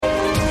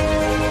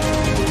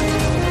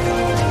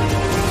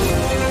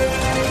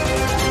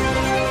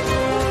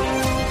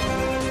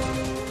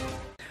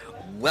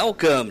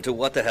welcome to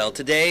What the Hell.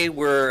 Today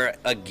we're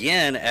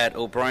again at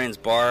O'Brien's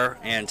Bar,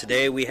 and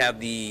today we have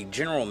the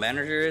general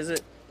manager, is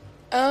it?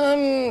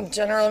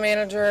 General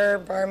manager,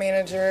 bar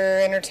manager,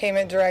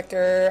 entertainment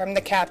director. I'm the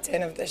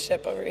captain of the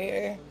ship over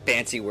here.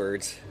 Fancy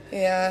words.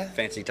 Yeah.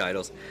 Fancy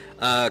titles.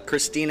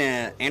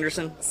 Christina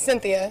Anderson?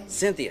 Cynthia.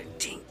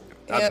 Dang.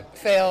 Yep,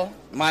 fail.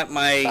 My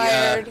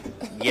Fired.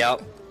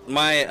 Yep.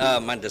 My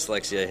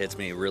dyslexia hits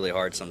me really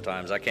hard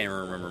sometimes. I can't even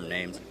remember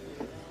names.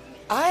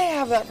 I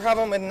have that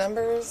problem with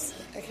numbers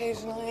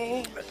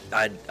occasionally.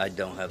 I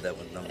don't have that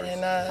with numbers.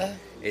 And,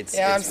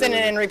 I'm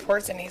sending in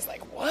reports and he's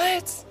like,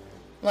 what?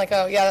 I'm like,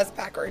 oh, yeah, that's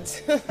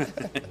backwards. All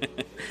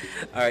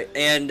right,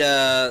 and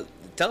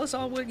tell us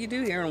all what you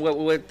do here and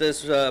what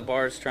this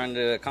bar is trying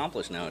to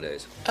accomplish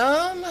nowadays.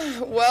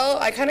 Well,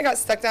 I kind of got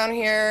stuck down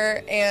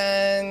here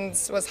and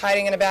was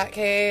hiding in a bat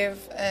cave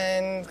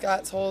and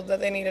got told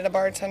that they needed a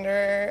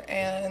bartender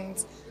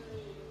and...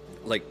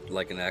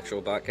 Like an actual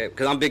bat cave?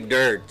 Because I'm Big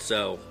Dirt,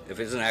 so if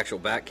it's an actual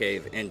bat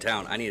cave in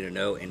town, I need to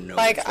know and know.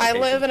 Like, I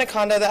live in a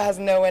condo that has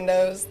no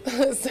windows,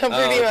 so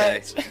pretty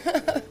much.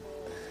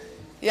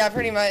 Yeah,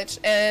 pretty much.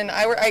 And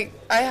I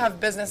have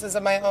businesses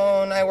of my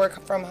own. I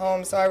work from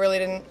home, so I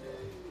really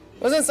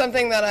wasn't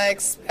something that I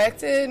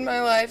expected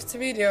my life to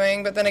be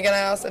doing. But then again,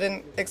 I also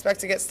didn't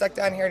expect to get stuck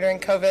down here during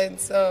COVID,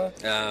 so.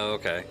 Oh,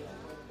 okay.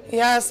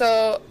 Yeah,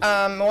 so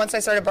once I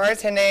started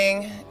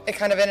bartending, it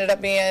kind of ended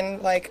up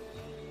being like,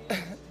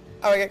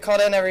 I would get called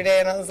in every day,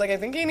 and I was like, I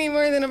think you need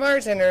more than a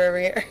bartender over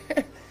here.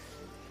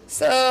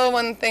 So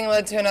one thing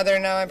led to another.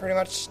 Now I pretty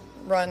much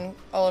run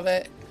all of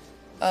it.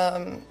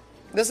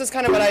 This is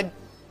kind of what I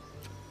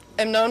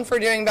am known for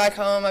doing back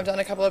home. I've done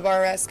a couple of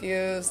bar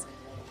rescues,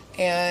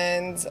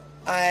 and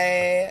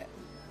I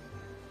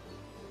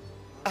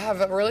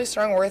have a really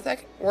strong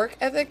work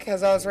ethic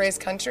because I was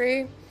raised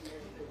country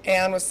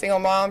and was a single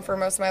mom for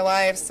most of my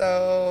life,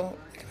 so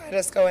I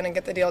just go in and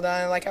get the deal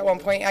done. Like, at one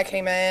point I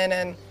came in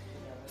and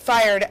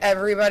fired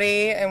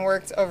everybody and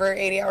worked over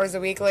 80 hours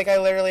a week. Like, I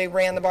literally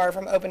ran the bar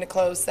from open to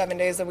close 7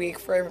 days a week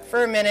for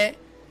a minute.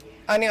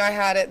 I knew I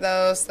had it,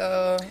 though,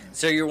 so...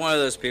 So you're one of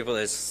those people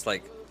that's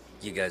like,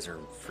 you guys are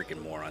freaking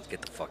morons,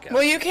 get the fuck out.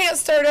 Well, you can't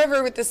start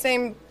over with the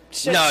same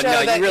shit show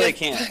that you really you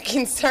can't.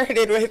 Fucking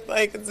started with.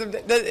 Like,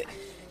 the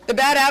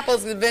bad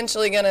apple's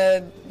eventually going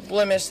to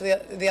blemish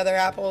the other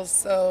apples,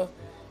 so...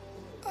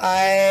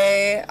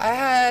 I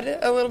had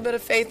a little bit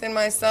of faith in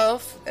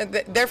myself.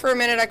 There for a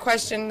minute I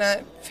questioned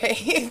that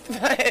faith,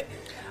 but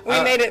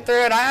we made it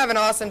through it. I have an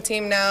awesome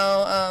team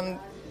now.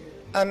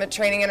 I'm a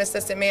training and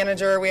assistant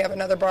manager. We have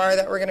another bar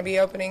that we're going to be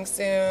opening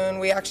soon.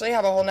 We actually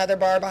have a whole nother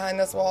bar behind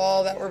this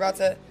wall that we're about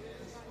to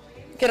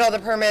get all the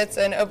permits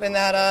and open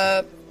that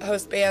up,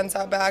 host bands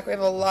out back. We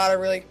have a lot of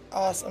really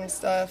awesome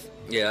stuff.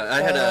 Yeah,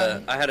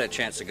 I had a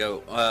chance to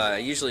go. I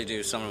usually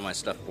do some of my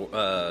stuff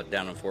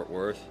down in Fort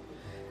Worth.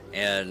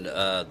 And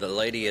the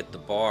lady at the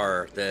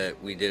bar that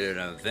we did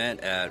an event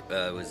at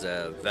was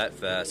a Vet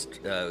Fest.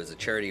 It was a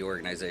charity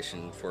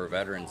organization for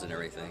veterans and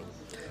everything.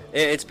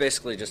 It's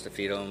basically just to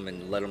feed them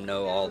and let them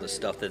know all the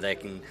stuff that they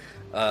can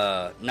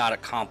not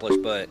accomplish.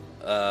 But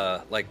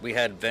like, we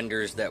had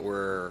vendors that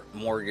were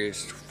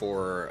mortgaged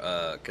for,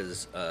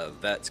 because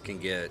vets can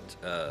get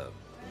a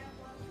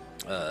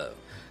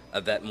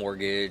vet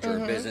mortgage or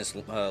a business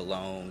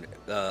loan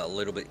a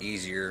little bit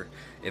easier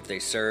if they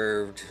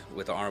served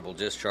with an honorable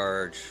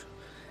discharge.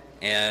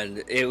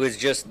 And it was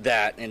just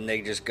that, and they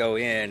just go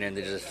in and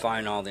they just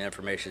find all the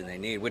information they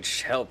need,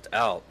 which helped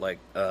out like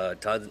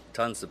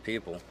tons of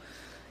people.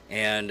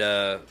 And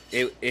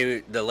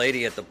the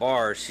lady at the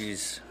bar,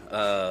 she's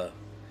it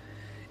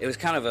was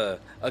kind of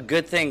a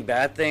good thing,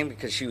 bad thing,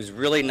 because she was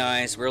really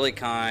nice, really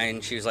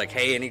kind. She was like,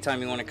 hey, anytime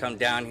you want to come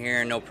down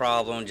here, no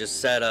problem,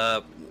 just set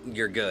up,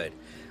 you're good.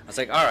 I was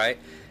like, all right.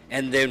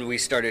 And then we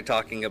started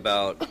talking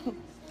about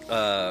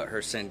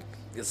her son.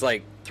 It's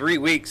like 3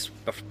 weeks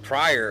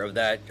prior of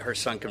that, her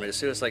son committed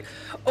suicide. Like,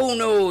 oh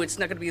no, it's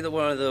not going to be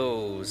one of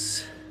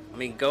those. I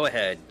mean, go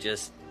ahead.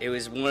 It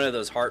was one of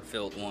those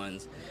heartfelt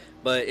ones.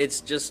 But it's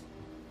just,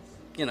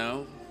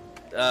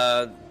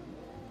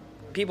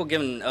 people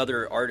giving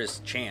other artists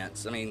a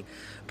chance. I mean,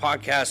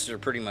 podcasts are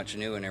pretty much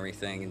new and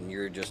everything, and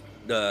you're just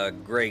a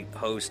great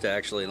host to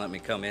actually let me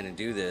come in and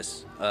do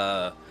this.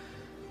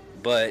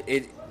 But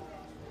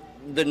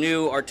the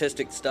new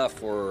artistic stuff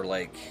for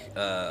like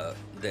the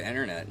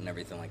internet and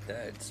everything like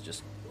that, it's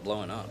just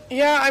blowing up.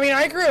 Yeah, I mean,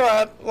 I grew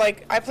up,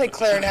 like, I played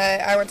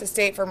clarinet. I went to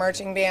state for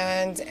marching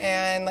band,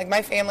 and like,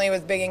 my family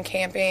was big in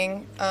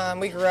camping.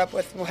 We grew up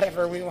with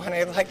whatever we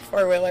wanted, like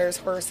four-wheelers,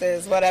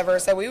 horses, whatever.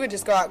 So we would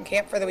just go out and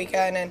camp for the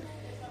weekend, and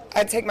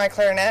I'd take my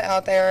clarinet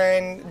out there,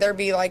 and there'd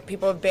be like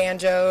people with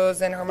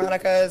banjos and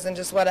harmonicas and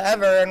just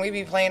whatever, and we'd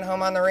be playing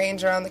Home on the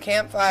Range around the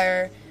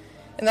campfire.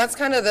 And that's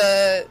kind of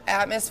the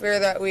atmosphere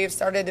that we've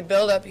started to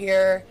build up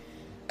here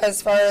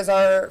as far as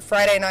our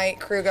Friday night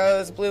crew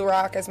goes. Blue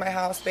Rock is my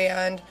house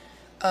band.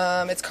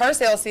 It's car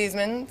sale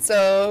season,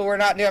 so we're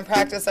not doing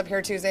practice up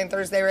here Tuesday and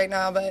Thursday right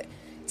now, but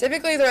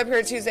typically they're up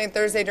here Tuesday and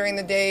Thursday during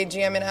the day,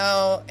 jamming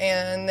out,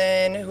 and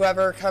then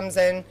whoever comes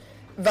in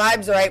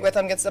vibes right with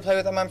them, gets to play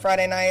with them on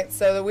Friday nights.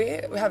 So we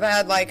have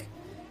had like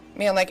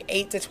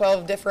 8 to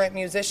 12 different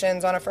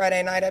musicians on a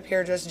Friday night up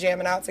here just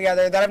jamming out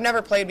together that I've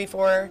never played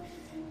before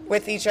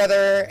with each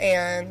other.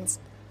 And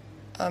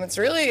it's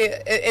really,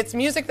 it's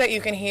music that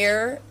you can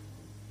hear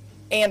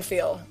and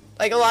feel.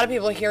 Like, a lot of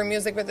people hear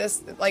music with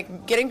this,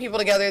 like, getting people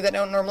together that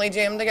don't normally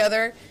jam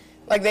together,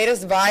 like, they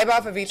just vibe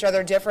off of each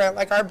other different.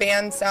 Like, our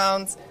band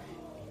sounds,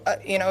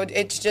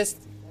 it's just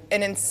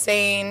an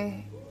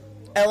insane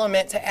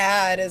element to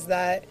add, is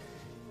that,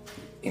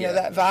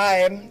 that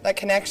vibe, that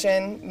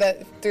connection,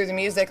 that through the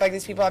music. Like,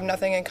 these people have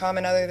nothing in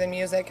common other than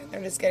music.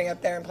 They're just getting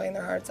up there and playing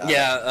their hearts out.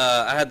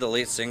 Yeah, I had the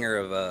lead singer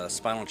of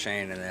Spinal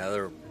Chain, and the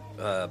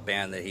other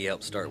band that he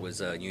helped start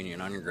was Union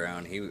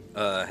Underground. He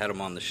had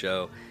him on the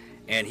show,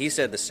 and he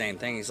said the same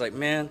thing. He's like,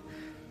 man,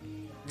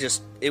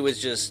 it was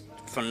just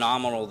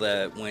phenomenal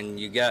that when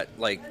you got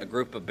like a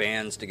group of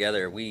bands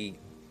together, we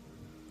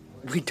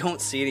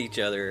don't see each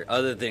other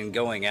other than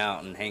going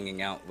out and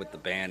hanging out with the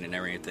band and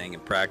everything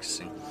and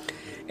practicing.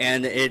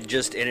 And it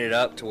just ended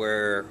up to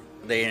where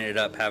they ended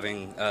up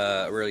having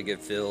a really good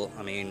feel.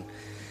 I mean,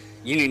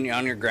 Union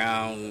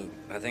Underground,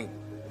 I think,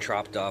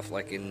 dropped off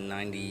like in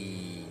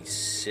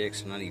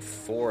 96,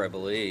 94, I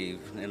believe,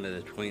 in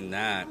between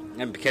that,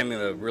 and became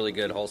a really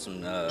good,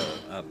 wholesome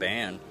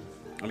band.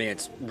 I mean,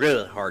 it's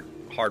really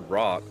hard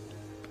rock,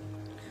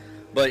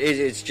 but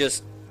it's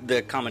just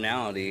the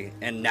commonality.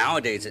 And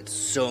nowadays, it's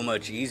so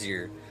much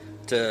easier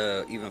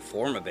to even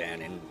form a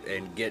band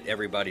and get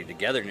everybody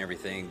together and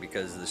everything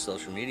because of the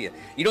social media.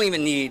 You don't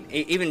even need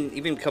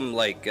even come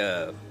like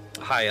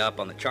high up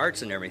on the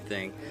charts and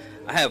everything.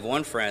 I have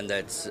one friend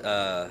that's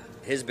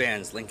his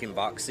band's Lincoln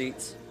Box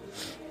Seats.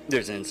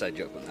 There's an inside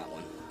joke on that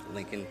one.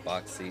 Lincoln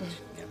Box Seats.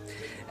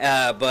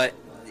 Yeah. But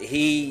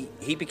he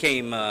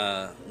became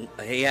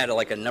he had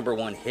like a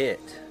 #1 hit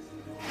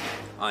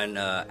on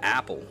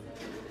Apple,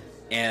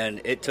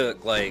 and it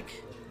took like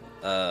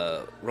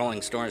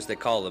Rolling Stones. They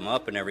called them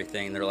up and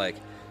everything. They're like,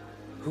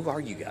 "Who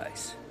are you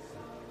guys?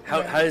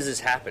 How is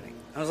this happening?"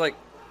 I was like,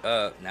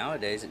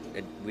 "Nowadays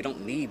we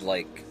don't need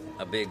like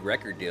a big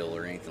record deal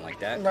or anything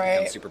like that to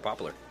become super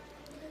popular."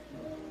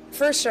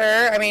 For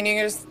sure. I mean, you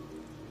can just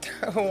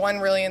throw one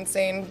really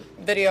insane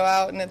video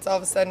out and it's all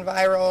of a sudden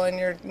viral and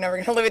you're never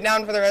going to live it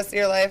down for the rest of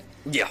your life.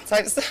 Yeah.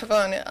 Type stuff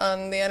on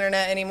the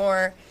internet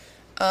anymore.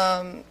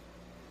 Yeah,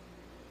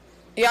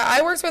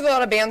 I worked with a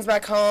lot of bands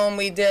back home.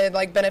 We did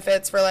like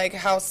benefits for like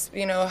house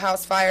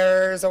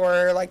fires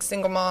or like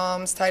single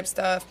moms type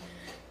stuff.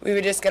 We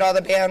would just get all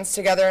the bands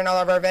together and all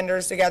of our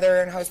vendors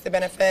together and host the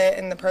benefit,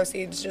 and the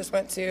proceeds just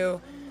went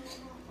to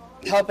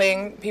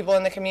helping people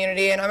in the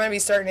community. And I'm going to be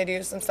starting to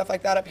do some stuff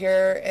like that up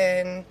here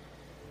in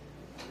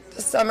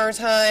the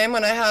summertime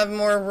when I have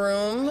more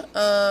room.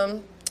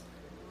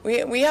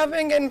 We have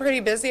been getting pretty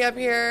busy up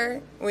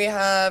here. We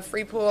have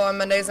free pool on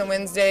Mondays and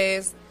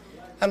Wednesdays.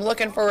 I'm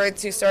looking forward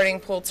to starting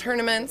pool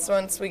tournaments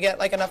once we get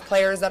like enough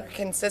players that are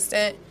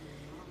consistent.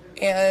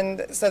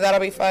 And so that'll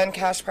be fun,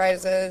 cash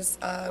prizes.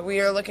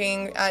 We are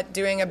looking at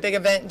doing a big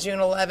event June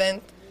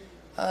 11th.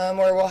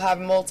 Where we'll have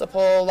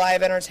multiple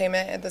live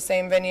entertainment at the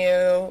same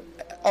venue,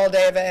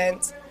 all-day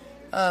event.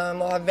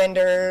 We'll have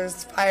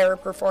vendors, fire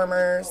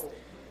performers.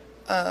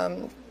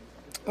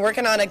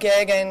 Working on a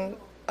gig in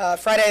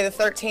Friday the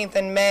 13th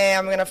in May.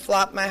 I'm going to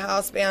flop my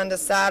house band to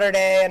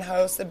Saturday and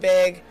host a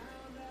big,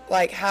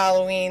 like,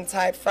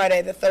 Halloween-type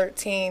Friday the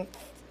 13th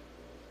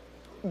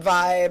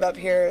vibe up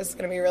here. It's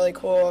going to be really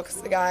cool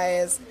because the guy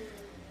is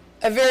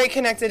a very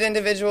connected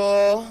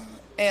individual.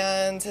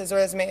 And his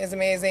resume is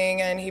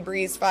amazing, and he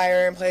breathes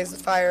fire and plays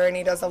with fire, and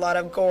he does a lot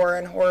of gore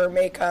and horror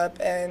makeup,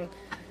 and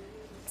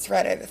it's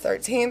Friday the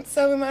 13th,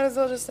 so we might as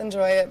well just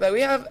enjoy it. But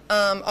we have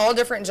all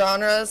different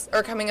genres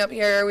are coming up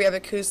here. We have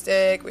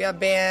acoustic, we have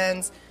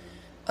bands.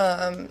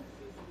 I'm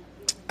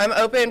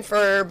open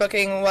for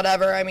booking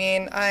whatever. I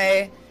mean,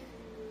 I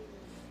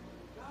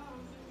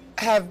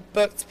have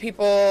booked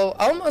people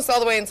almost all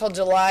the way until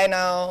July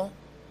now,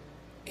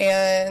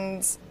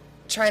 and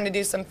trying to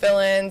do some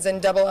fill-ins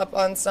and double up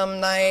on some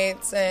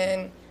nights,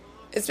 and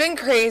it's been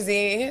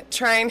crazy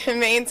trying to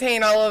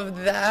maintain all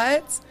of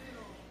that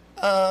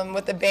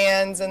with the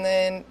bands and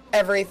then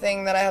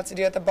everything that I have to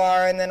do at the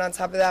bar, and then on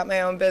top of that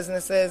my own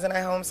businesses, and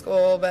I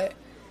homeschool. But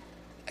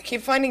I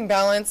keep finding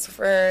balance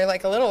for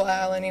like a little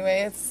while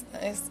anyway. It's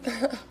nice.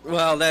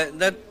 Well,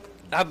 that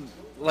I'm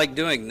like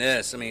doing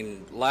this. I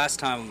mean, last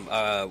time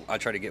I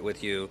tried to get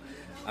with you,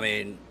 I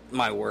mean,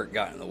 my work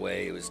got in the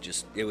way. It was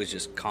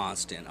just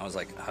constant. I was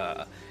like,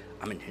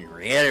 I'm in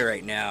Henrietta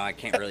right now. I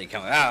can't really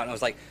come out. And I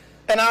was like,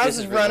 and I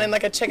was running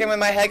like a chicken with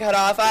my head cut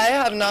off.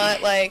 I've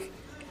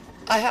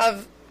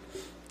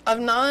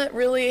not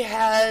really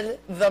had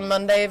the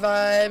Monday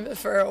vibe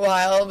for a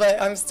while, but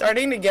I'm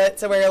starting to get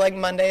to where like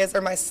Mondays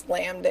are my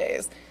slam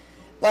days.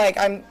 Like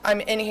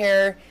I'm in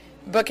here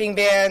booking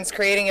bands,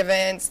 creating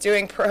events,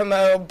 doing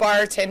promo,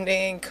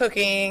 bartending,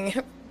 cooking,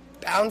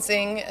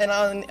 bouncing, and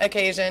on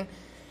occasion.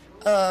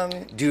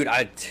 Dude,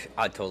 I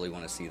totally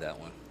want to see that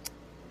one.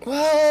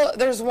 Well,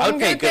 there's one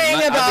good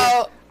thing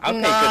about... I'll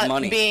pay good not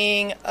money.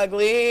 being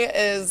ugly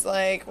is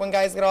like when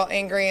guys get all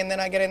angry and then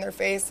I get in their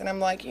face and I'm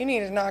like, you need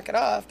to knock it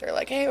off. They're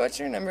like, hey, what's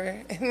your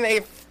number? And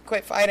they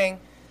quit fighting.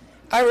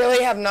 I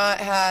really have not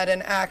had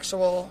an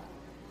actual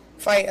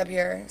fight up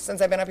here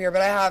since I've been up here,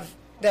 but I have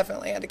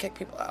definitely had to kick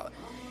people out.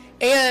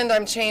 And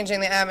I'm changing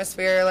the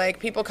atmosphere. Like,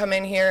 people come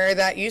in here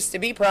that used to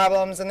be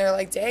problems and they're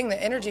like, dang,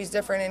 the energy's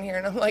different in here.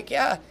 And I'm like,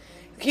 yeah,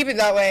 keep it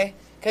that way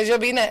because you'll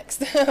be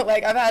next.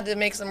 Like, I've had to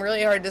make some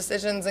really hard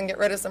decisions and get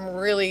rid of some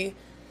really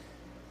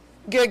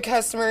good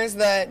customers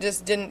that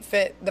just didn't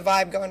fit the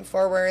vibe going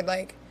forward.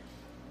 Like,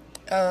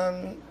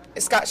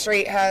 Scott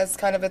Street has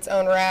kind of its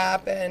own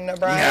rap, and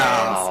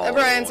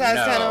O'Brien's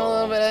has kind of a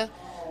little bit of,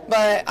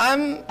 but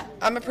I'm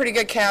a pretty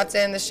good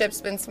captain. The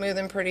ship's been smooth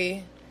and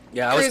pretty.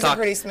 Yeah,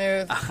 pretty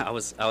smooth. I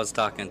was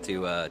talking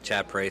to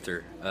Chad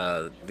Prather.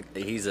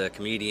 He's a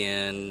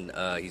comedian.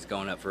 He's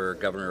going up for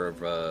governor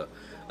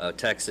of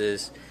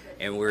Texas,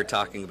 and we were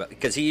talking about,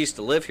 because he used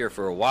to live here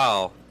for a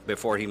while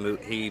before he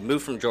moved. He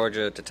moved from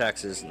Georgia to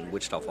Texas, and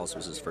Wichita Falls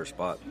was his first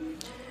spot.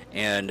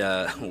 And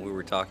we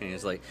were talking.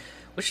 He's like,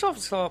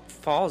 Wichita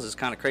Falls is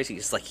kind of crazy.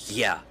 He's like,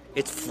 yeah,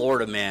 it's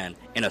Florida, man,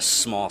 in a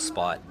small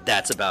spot.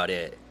 That's about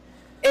it.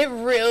 It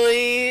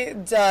really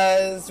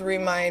does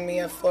remind me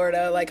of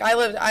Florida. Like,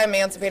 I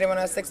emancipated when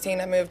I was 16.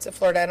 I moved to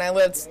Florida, and I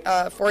lived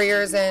 4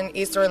 years in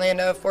East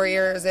Orlando, 4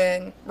 years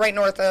right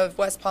north of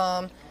West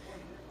Palm,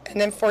 and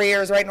then 4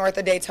 years right north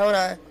of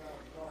Daytona.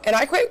 And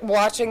I quit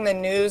watching the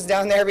news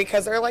down there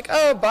because they're like,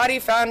 oh, body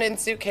found in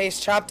suitcase,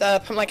 chopped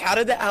up. I'm like, how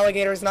did the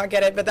alligators not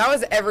get it? But that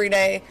was every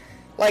day.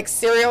 Like,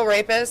 serial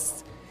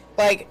rapists,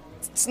 like,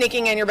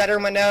 sneaking in your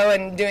bedroom window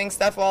and doing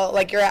stuff while,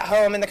 like, you're at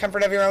home in the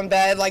comfort of your own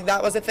bed. Like,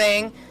 that was a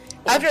thing.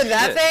 After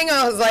that thing,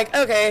 I was like,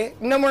 okay,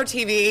 no more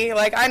TV.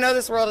 Like, I know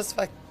this world is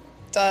fucked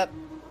up.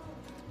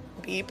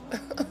 Beep.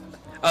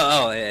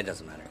 It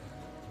doesn't matter.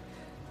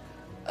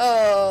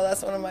 Oh,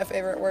 that's one of my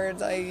favorite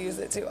words. I use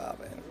it too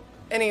often.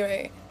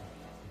 Anyway,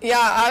 yeah,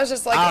 I was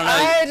just like,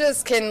 I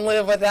just can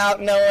live without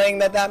knowing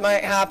that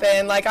might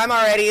happen. Like, I'm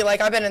already,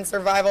 like, I've been in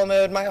survival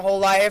mode my whole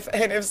life,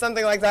 and if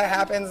something like that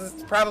happens,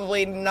 it's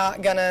probably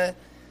not gonna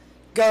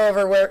go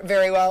over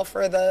very well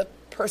for the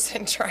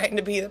person trying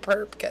to be the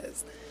perp,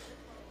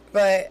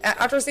 But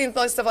after seeing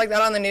stuff like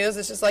that on the news,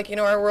 it's just like,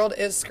 our world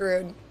is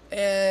screwed.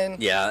 And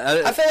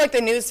yeah, I feel like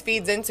the news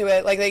feeds into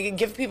it. Like, they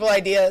give people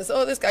ideas.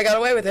 Oh, this guy got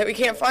away with it. We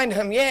can't find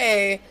him.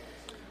 Yay.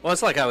 Well,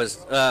 it's like I was,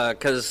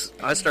 because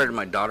I started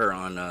my daughter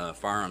on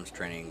firearms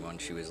training when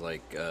she was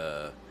like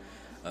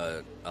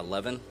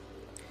 11.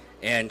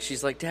 And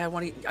she's like, Dad,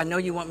 I know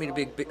you want me to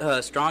be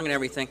strong and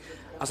everything.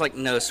 I was like,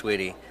 no,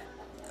 sweetie.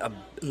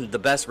 The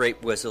best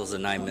rape whistle is the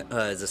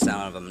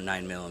sound of a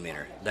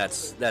 9mm.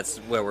 That's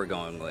where we're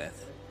going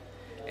with.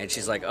 And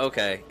she's like,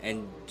 okay,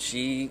 and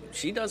she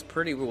does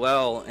pretty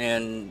well,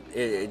 and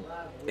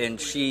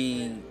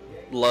she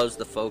loves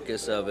the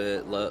focus of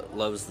it,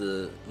 loves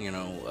the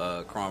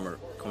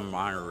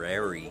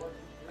camaraderie.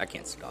 I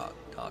can't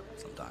talk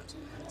sometimes.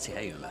 See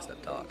how you messed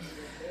up talk.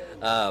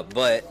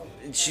 But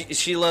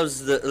she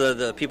loves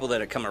the people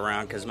that come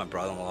around, because my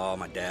brother-in-law,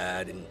 my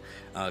dad, and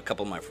a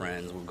couple of my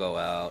friends will go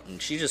out,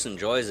 and she just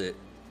enjoys it.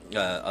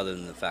 Other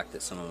than the fact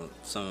that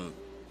some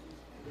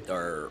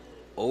are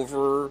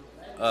over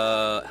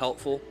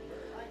helpful,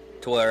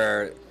 to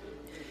where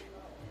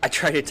I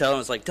try to tell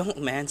them, it's like, don't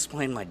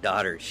mansplain my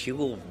daughter. She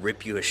will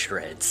rip you to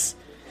shreds.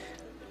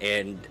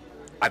 And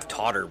I've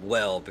taught her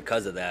well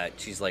because of that.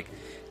 She's like,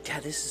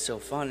 Dad, this is so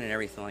fun and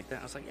everything like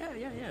that. I was like,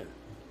 yeah.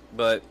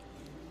 But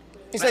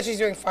you said she's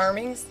doing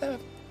farming stuff?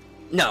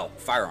 No,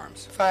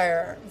 firearms.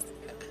 Firearms.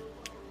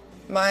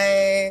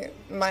 My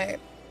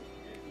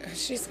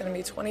she's gonna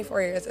be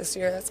 24 years this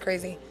year. That's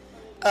crazy.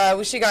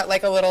 She got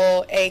like a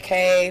little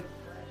AK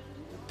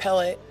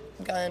pellet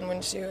gun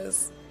when she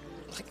was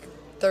like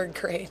 3rd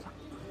grade.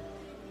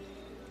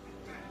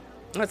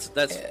 That's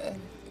yeah.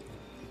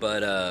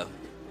 But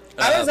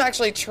I was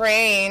actually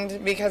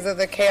trained because of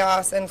the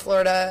chaos in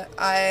Florida.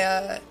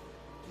 I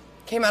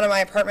came out of my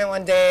apartment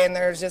one day and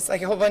there was just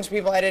like a whole bunch of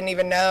people I didn't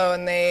even know,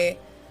 and they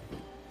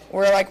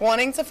were like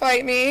wanting to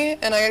fight me,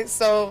 and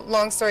so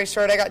long story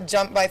short, I got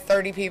jumped by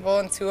 30 people,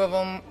 and 2 of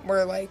them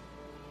were like,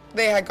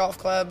 they had golf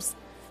clubs.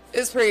 It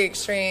was pretty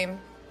extreme.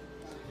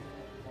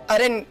 I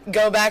didn't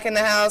go back in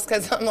the house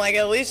because I'm like,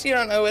 at least you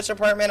don't know which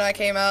apartment I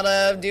came out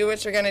of. Do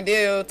what you're going to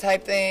do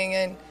type thing.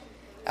 And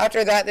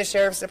after that, the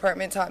sheriff's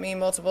department taught me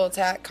multiple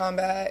attack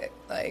combat.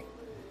 Like,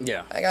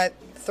 yeah, I got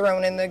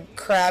thrown in the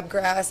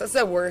crabgrass. That's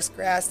the worst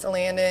grass to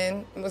land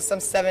in. With some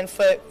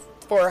 7-foot,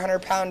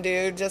 400-pound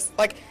dude. Just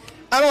like,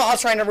 I'm all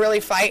trying to really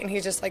fight, and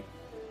he's just like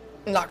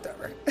knocked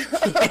over.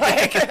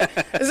 Like,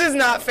 this is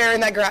not fair,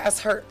 and that grass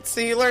hurts.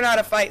 So you learn how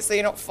to fight so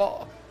you don't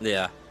fall.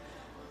 Yeah.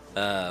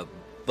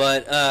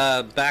 But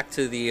back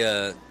to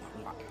the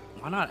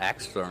why not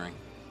axe throwing?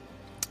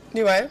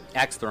 Do what?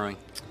 Axe throwing.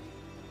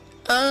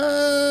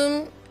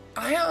 I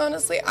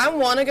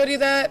want to go do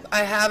that. I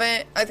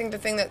haven't. I think the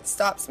thing that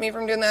stops me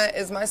from doing that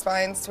is my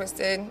spine's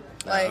twisted.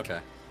 Like, okay.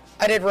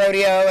 I did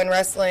rodeo and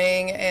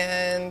wrestling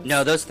and...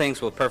 No, those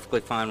things will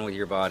perfectly fine with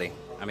your body.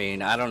 I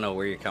mean, I don't know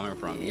where you're coming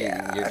from.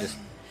 Yeah. You're just.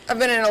 I've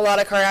been in a lot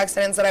of car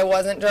accidents that I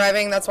wasn't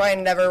driving. That's why I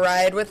never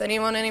ride with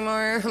anyone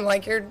anymore. I'm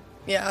like,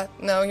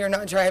 no, you're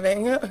not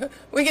driving.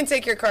 We can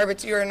take your car,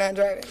 but you are not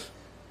driving.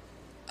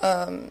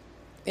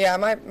 Yeah,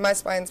 my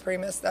spine's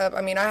pretty messed up.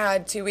 I mean, I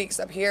had 2 weeks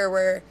up here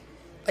where,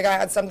 like, I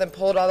had something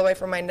pulled all the way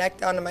from my neck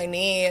down to my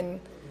knee,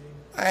 and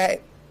I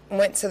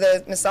went to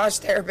the massage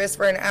therapist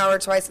for an hour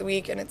twice a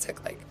week, and it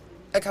took, like,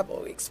 a couple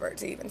of weeks for it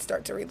to even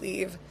start to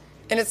relieve.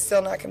 And it's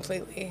still not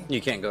completely.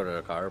 You can't go to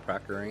a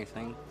chiropractor or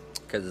anything?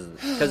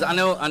 Because I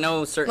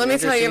know certain. Let me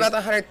tell you about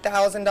the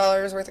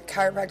 $100,000 worth of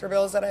chiropractor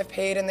bills that I've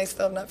paid, and they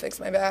still have not fixed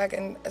my back.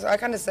 And so I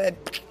kind of said,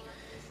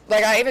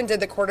 like, I even did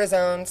the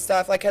cortisone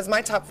stuff, like, because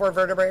my top 4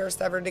 vertebrae are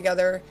severed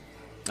together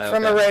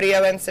from a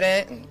rodeo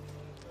incident.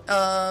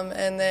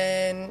 And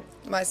then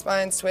my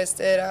spine's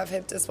twisted. I have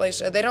hip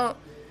dysplasia.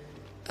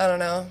 I don't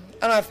know.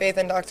 I don't have faith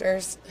in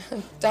doctors.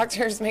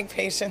 Doctors make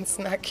patients,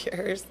 not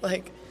cures.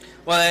 Like,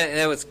 well,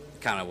 that was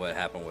kind of what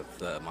happened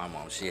with my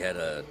mom. She had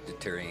a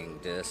deteriorating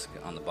disc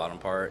on the bottom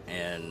part,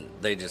 and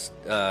they just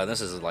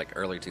this is like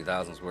early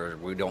 2000s where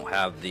we don't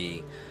have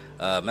the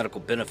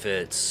medical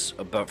benefits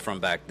from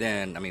back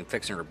then. I mean,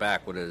 fixing her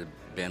back would have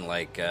been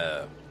like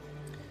a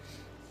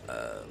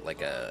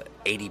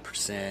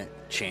 80%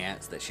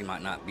 chance that she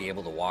might not be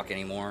able to walk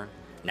anymore.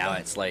 Now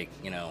it's like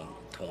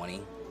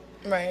 20.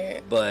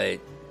 right. But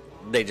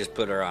they just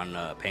put her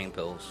on pain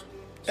pills.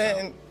 So.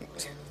 And,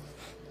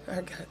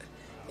 oh God.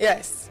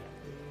 Yes.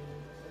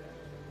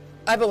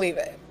 I believe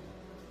it.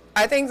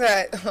 I think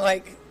that,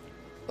 like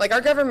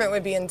our government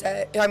would be in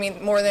debt. I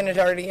mean, more than it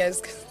already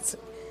is, 'cause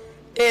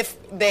if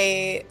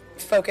they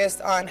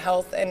focused on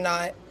health and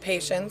not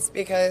patients.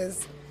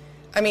 Because,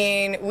 I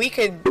mean, we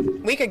could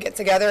get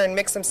together and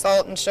mix some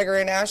salt and sugar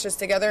and ashes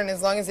together, and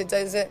as long as it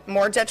doesn't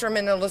more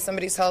detrimental to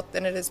somebody's health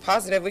than it is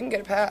positive, we can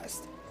get it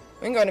passed.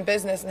 We can go into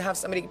business and have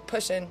somebody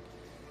pushing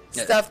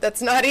stuff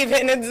that's not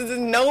even, it's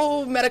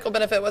no medical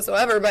benefit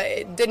whatsoever, but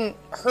it didn't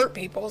hurt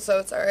people, so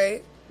it's all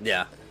right.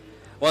 Yeah.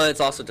 Well,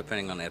 it's also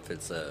depending on if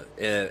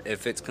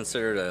it's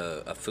considered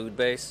a food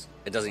base.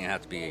 It doesn't even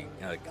have to be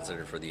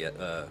considered for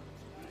the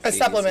a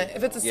supplement.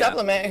 If it's a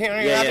supplement, you don't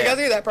have to go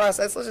through that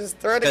process. Let's just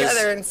throw it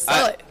together and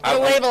sell it. Put a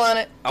label on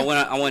it. I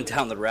went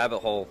down the rabbit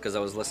hole because I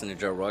was listening to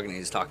Joe Rogan, and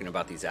he's talking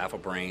about these Alpha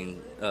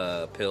Brain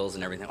pills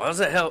and everything. Oh,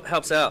 that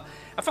helps out.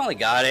 I finally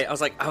got it. I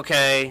was like,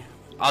 okay,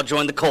 I'll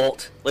join the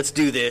cult. Let's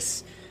do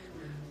this.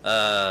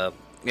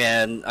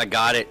 And I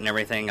got it and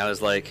everything. I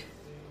was like,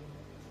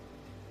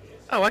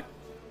 oh,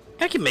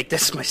 I can make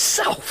this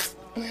myself.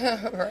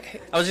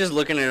 Right. I was just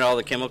looking at all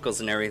the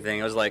chemicals and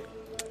everything. I was like,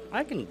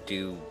 I can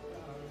do,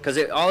 because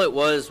all it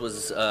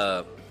was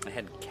I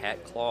had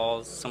cat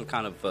claws, some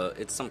kind of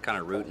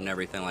root and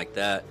everything like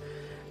that,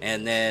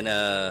 and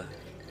then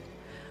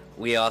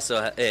we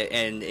also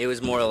and it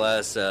was more or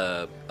less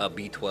a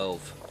B12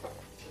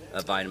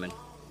 vitamin.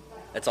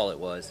 That's all it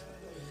was.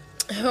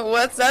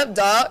 What's up,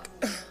 Doc?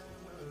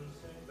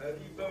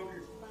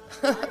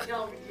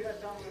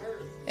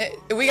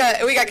 We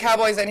got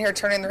cowboys in here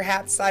turning their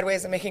hats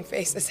sideways and making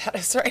faces at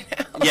us right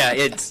now. Yeah,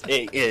 it's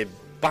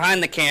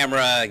behind the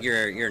camera.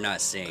 You're not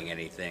seeing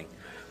anything,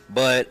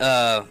 but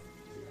Have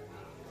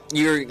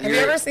you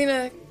ever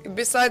seen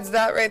besides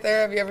that right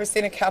there? Have you ever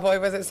seen a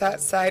cowboy with his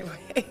hat sideways?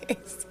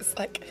 It's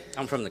like,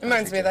 I'm from the country.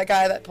 Reminds me of that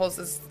guy that pulls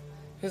his.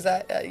 Who's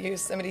that?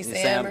 Yosemite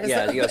Sam? Or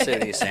yeah, something?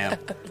 Yosemite Sam.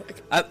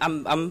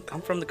 I'm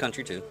from the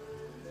country too.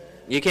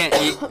 You can't.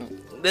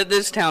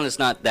 This town is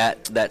not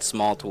that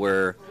small to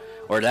where,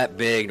 or that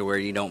big to where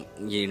you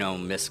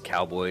don't miss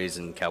cowboys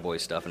and cowboy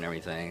stuff and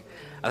everything.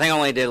 I think I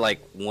only did like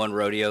one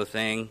rodeo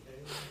thing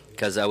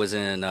because I was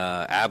in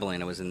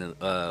Abilene. I was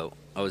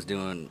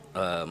doing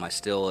my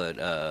still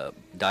at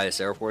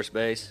Dias Air Force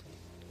Base,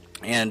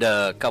 and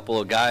a couple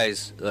of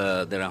guys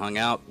that I hung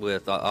out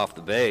with off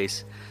the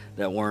base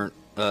that weren't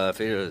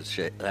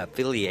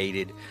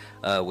affiliated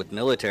with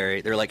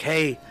military. They're like,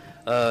 hey,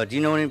 do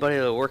you know anybody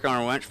that work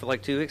on a ranch for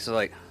like 2 weeks? I was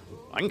like,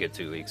 I can get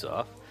 2 weeks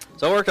off.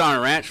 So I worked on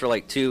a ranch for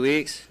like 2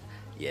 weeks.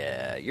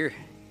 Yeah,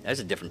 that's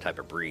a different type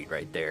of breed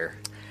right there.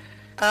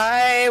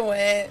 I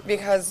went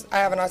because I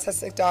have an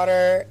autistic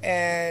daughter,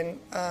 and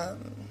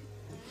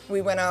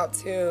we went out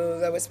to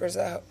the Whispers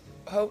of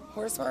Hope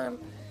horse farm,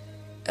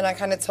 and I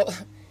kind of told,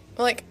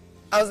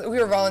 we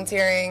were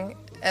volunteering,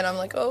 and I'm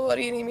like, oh, what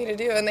do you need me to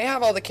do? And they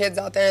have all the kids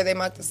out there. They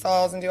muck the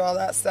stalls and do all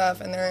that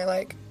stuff, and they're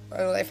like,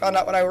 they found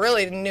out what I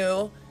really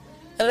knew.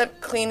 Ended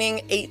up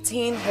cleaning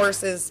 18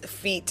 horses'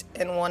 feet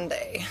in one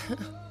day.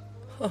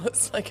 I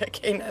was like, I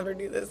can't never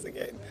do this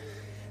again.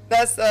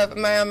 That stuff,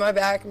 my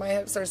back, my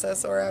hips are so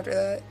sore after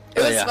that.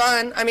 It was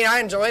fun. I mean, I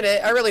enjoyed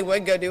it. I really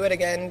would go do it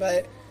again,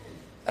 but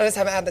I just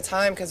haven't had the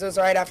time because it was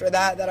right after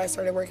that I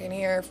started working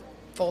here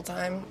full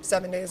time,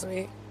 7 days a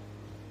week.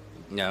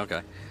 Yeah.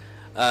 Okay.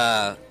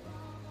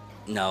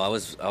 No, I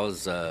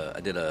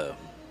did a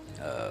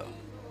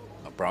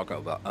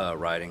bronco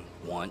riding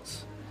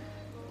once.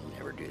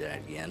 Never do that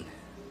again.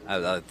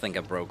 I think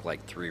I broke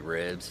like 3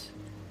 ribs.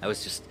 It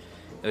was just.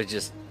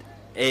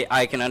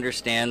 I can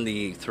understand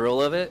the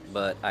thrill of it,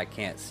 but I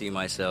can't see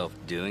myself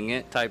doing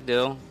it type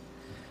deal.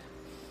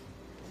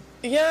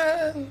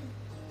 Yeah.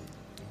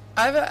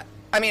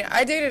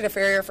 I dated a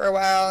farrier for a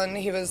while, and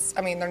he was,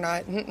 they're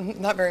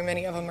not very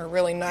many of them are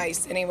really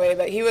nice anyway,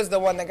 but he was the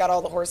one that got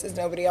all the horses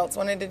nobody else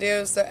wanted to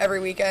do. So every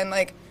weekend,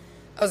 like,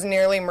 I was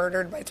nearly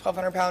murdered by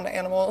 1,200-pound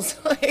animals,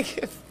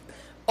 like,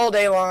 all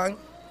day long.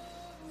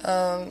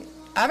 I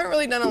haven't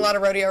really done a lot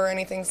of rodeo or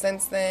anything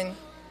since then.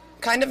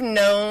 Kind of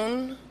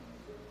known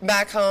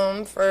back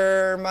home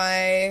for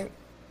my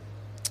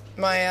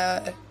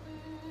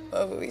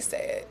what would we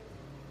say it?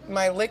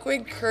 My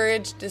liquid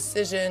courage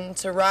decision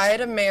to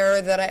ride a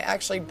mare that I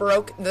actually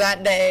broke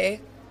that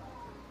day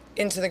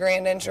into the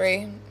grand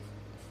entry.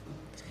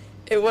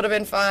 It would have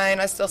been fine.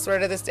 I still swear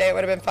to this day it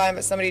would have been fine,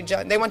 but somebody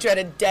jumped. They want you at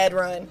a dead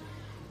run.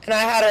 And I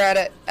had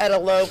her at a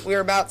lope. We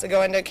were about to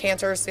go into a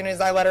canter as soon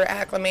as I let her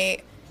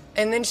acclimate.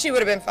 And then she would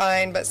have been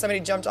fine, but somebody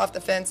jumped off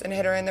the fence and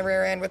hit her in the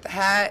rear end with the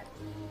hat.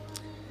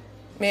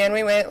 Man,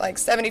 we went like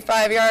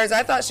 75 yards.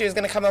 I thought she was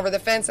going to come over the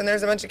fence, and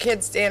there's a bunch of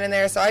kids standing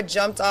there, so I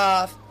jumped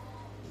off.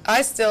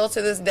 I still,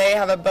 to this day,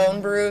 have a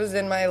bone bruise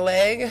in my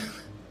leg.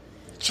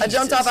 Jesus. I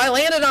jumped off. I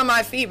landed on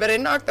my feet, but it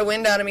knocked the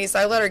wind out of me, so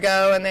I let her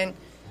go. And then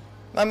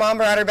my mom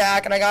brought her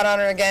back, and I got on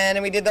her again,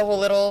 and we did the whole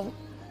little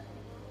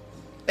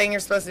thing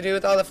you're supposed to do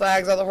with all the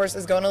flags, all the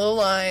horses go in a little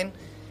line.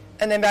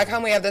 And then back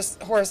home, we have this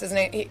horse. His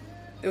name,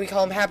 we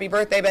call him Happy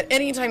Birthday, but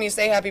anytime you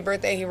say Happy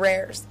Birthday, he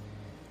rears.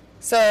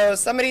 So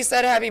somebody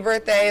said Happy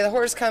Birthday, the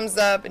horse comes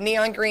up,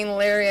 neon green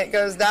lariat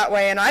goes that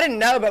way, and I didn't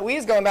know, but we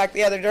was going back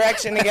the other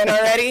direction again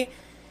already.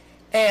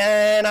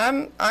 And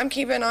I'm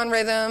keeping on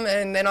rhythm,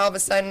 and then all of a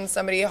sudden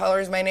somebody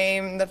hollers my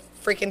name in the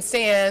freaking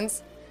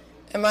stands,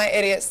 and my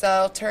idiot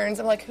self turns.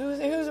 I'm like,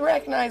 who's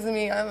recognizing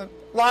me? I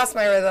lost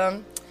my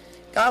rhythm,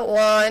 got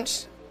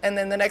launched, and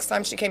then the next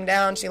time she came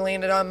down, she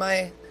landed on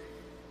my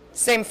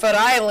same foot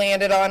I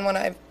landed on when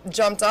I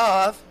jumped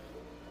off.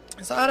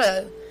 So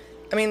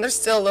there's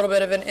still a little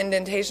bit of an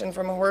indentation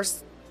from a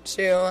horseshoe,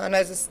 and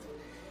that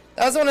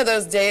was one of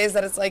those days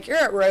that it's like, you're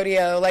at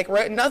rodeo, like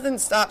nothing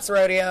stops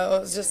rodeo. It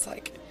was just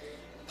like,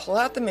 pull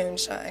out the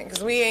moonshine,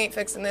 because we ain't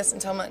fixing this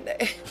until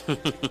Monday.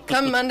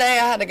 Come Monday,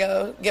 I had to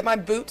go get my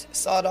boot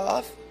sawed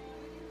off,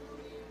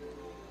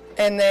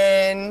 and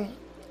then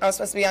I was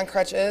supposed to be on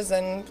crutches,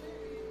 and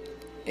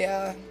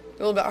yeah, a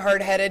little bit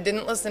hard-headed,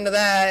 didn't listen to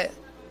that.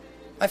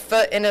 My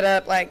foot ended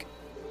up like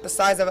the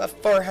size of a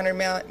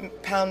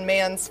 400-pound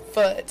man's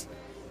foot.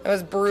 It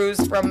was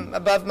bruised from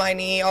above my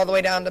knee all the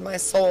way down to my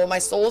sole. My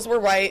soles were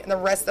white, and the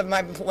rest of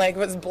my leg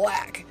was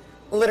black,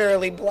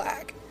 literally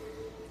black.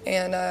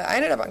 And I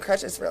ended up on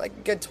crutches for like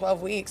a good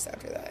 12 weeks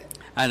after that.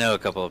 I know a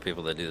couple of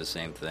people that do the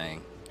same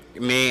thing.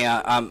 Me,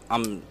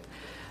 I'm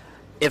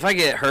if I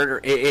get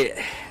hurt,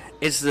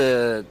 it's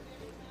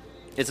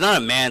not a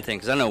man thing,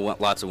 because I know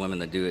lots of women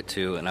that do it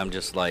too, and I'm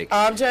just like,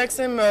 objects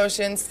in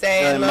motion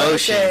stay in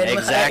motion.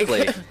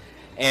 Exactly.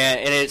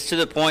 and it's to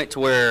the point to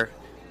where,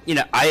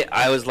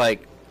 I was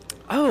like,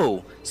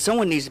 oh,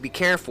 someone needs to be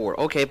cared for.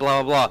 Okay,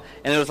 blah blah blah.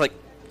 And it was like,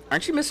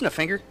 aren't you missing a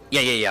finger?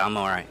 Yeah, I'm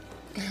all right.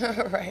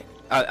 Right.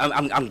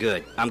 I'm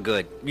good. I'm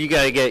good. You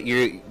gotta get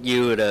you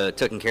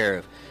taken care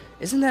of.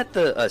 Isn't that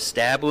the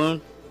stab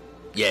wound?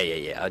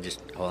 Yeah. I'll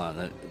just hold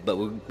on. But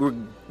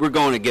we're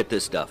going to get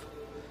this stuff.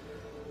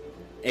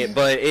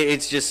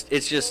 It's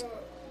just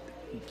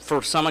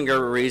for some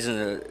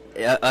reason,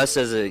 us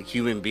as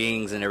human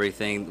beings and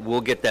everything,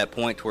 we'll get that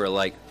point where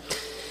like,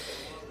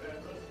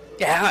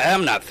 yeah,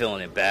 I'm not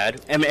feeling it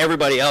bad, and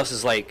everybody else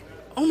is like,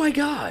 oh my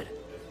God,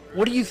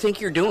 what do you think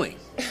you're doing?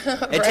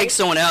 Right? It takes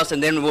someone else,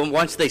 and then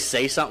once they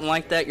say something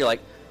like that, you're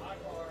like,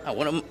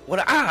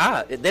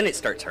 oh, then it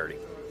starts hurting.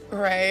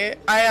 Right.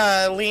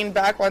 I leaned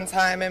back one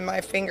time, and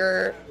my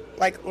finger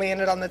like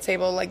landed on the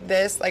table like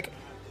this, like,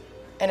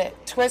 and it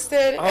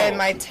twisted, and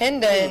my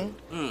tendon,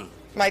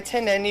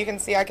 you can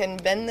see I can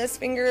bend this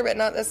finger, but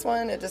not this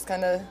one. It just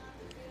kind of,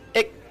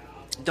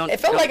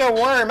 it felt like a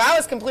worm. I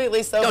was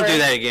completely sober. Don't do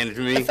that again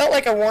to me. It felt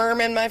like a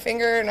worm in my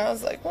finger, and I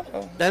was like,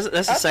 whoa. That's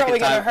the second probably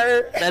time. Gonna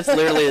hurt. That's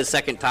literally the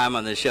second time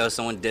on the show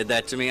someone did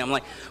that to me. I'm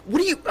like,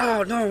 what are you?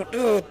 Oh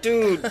no,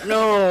 dude,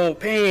 no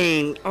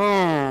pain.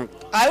 Oh.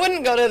 I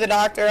wouldn't go to the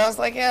doctor. I was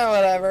like, yeah,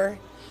 whatever.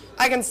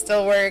 I can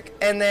still work.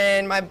 And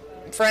then my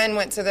friend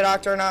went to the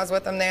doctor, and I was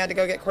with them. They had to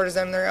go get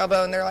cortisone in their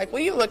elbow, and they're like, will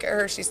you look at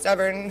her? She's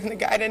stubborn. And the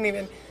guy didn't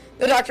even.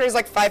 The doctor was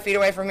like 5 feet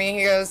away from me.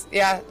 He goes,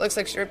 yeah, looks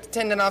like she ripped a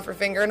tendon off her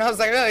finger. And I was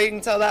like, oh, you can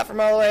tell that from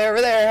all the way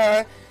over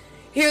there, huh?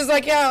 He was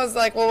like, yeah. I was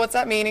like, well, what's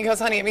that mean? He goes,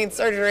 honey, it means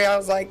surgery. I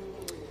was like,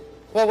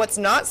 well, what's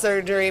not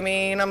surgery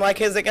mean? I'm like,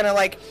 is it going to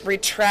like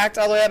retract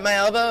all the way up my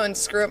elbow and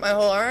screw up my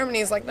whole arm? And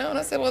he's like, no. And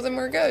I said, well, then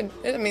we're good.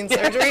 It doesn't mean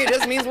surgery. It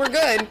just means we're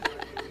good.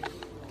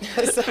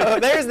 So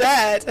there's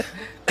that.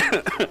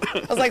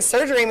 I was like,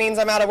 surgery means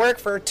I'm out of work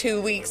for 2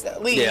 weeks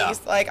at least. Yeah.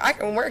 Like, I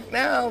can work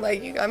now.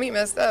 Like, you got me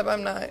messed up.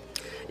 I'm not.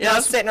 Yeah,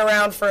 Not sitting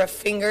around for a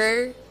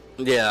finger.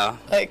 Yeah.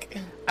 Like,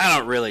 I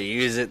don't really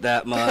use it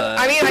that much.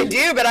 I mean, I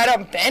do, but I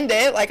don't bend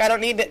it. Like, I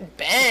don't need it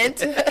bent.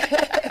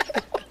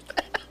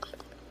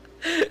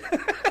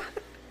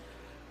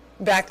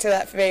 Back to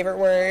that favorite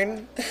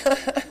word.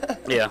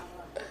 Yeah.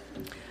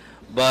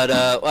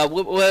 But what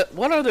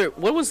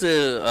was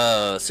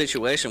the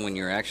situation when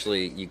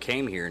you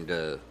came here and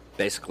to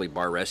basically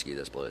bar rescue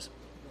this place?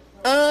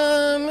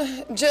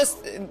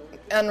 Just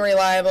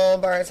unreliable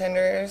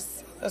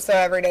bartenders. So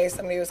every day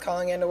somebody was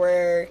calling into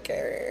work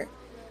or.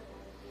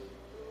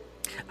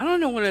 I don't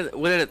know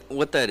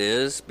what that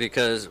is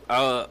because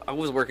I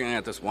was working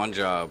at this one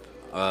job.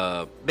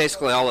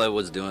 Basically, all I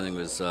was doing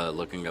was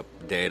looking up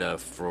data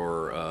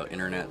for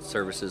internet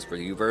services for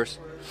the Uverse.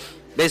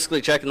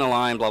 Basically, checking the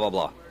line, blah blah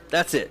blah.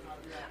 That's it.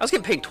 I was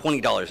getting paid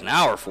 $20 an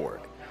hour for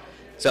it.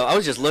 So I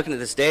was just looking at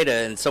this data,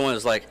 and someone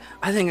was like,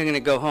 "I think I'm gonna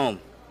go home."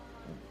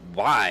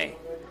 Why?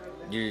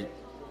 You're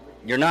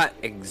not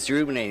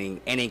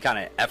exubernating any kind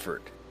of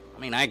effort. I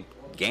mean, I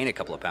gained a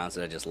couple of pounds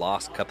that I just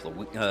lost a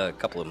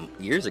couple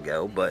of years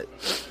ago, but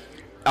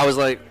I was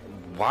like,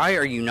 why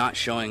are you not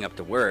showing up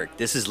to work?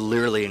 This is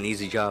literally an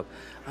easy job.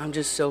 I'm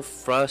just so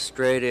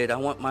frustrated. I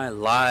want my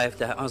life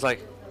to I was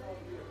like,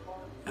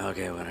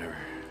 okay, whatever.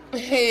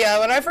 Yeah,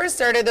 when I first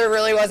started, there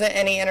really wasn't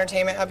any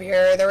entertainment up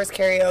here. There was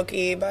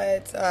karaoke,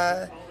 but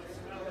that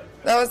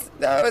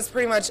was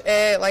pretty much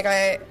it. Like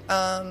I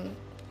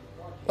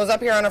was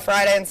up here on a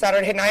Friday and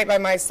Saturday night by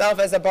myself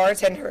as a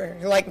bartender,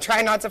 like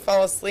trying not to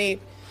fall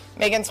asleep,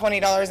 making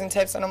 $20 in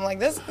tips, and I'm like,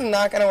 this is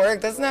not gonna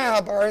work. This is not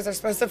how bars are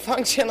supposed to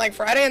function. Like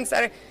Friday and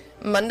Saturday,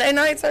 Monday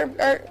nights are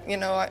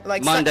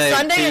like Sunday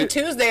and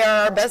Tuesday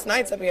are our best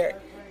nights up here.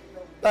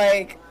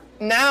 Like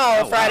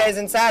now, Fridays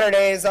and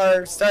Saturdays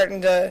are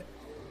starting to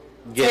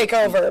take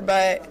over,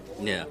 but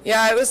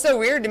yeah, it was so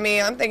weird to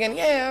me. I'm thinking,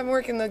 yeah, I'm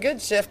working the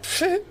good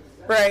shift,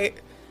 right?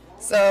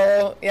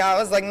 So yeah, I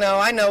was like, no,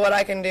 I know what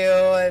I can do,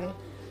 and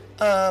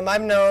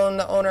I've known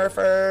the owner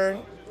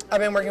I've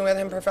been working with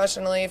him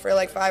professionally for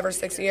like 5 or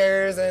 6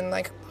 years, and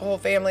like the whole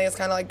family has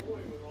kind of like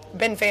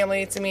been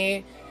family to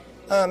me.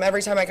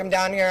 Every time I come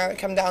down here, I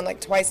come down like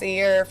twice a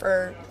year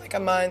for like a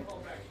month.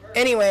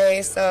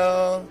 Anyway,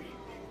 so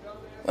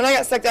when I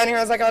got stuck down here, I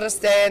was like, I'll just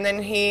stay, and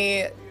then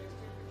he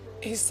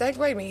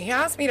segued me. He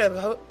asked me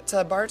to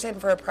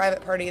bartend for a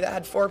private party that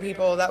had 4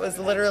 people that was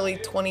literally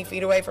 20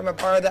 feet away from a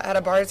bar that had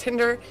a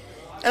bartender.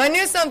 And I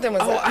knew something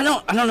was up. I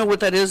don't know what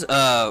that is.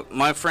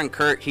 My friend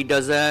Kurt, he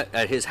does that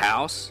at his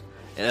house.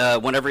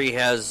 Whenever he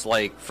has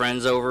like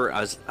friends over,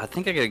 I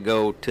think I gotta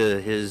go to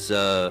his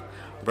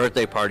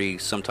birthday party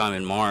sometime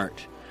in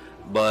March.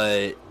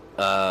 But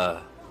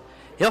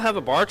he'll have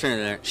a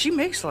bartender there. She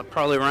makes like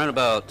probably around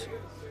about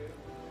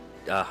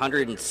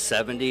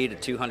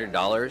 $170 to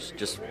 $200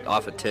 just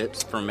off of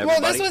tips from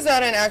everybody. Well, this was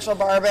at an actual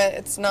bar, but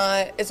it's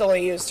not. It's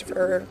only used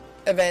for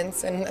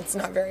events, and it's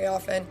not very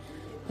often.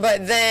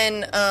 But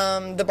then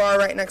the bar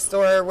right next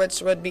door,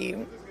 which would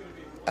be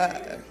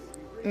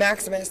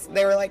Maximus,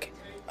 they were like,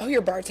 oh,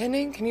 you're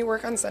bartending? Can you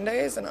work on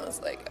Sundays? And I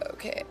was like,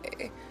 okay.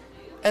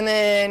 And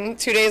then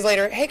 2 days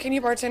later, hey, can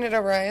you bartend at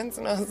O'Brien's?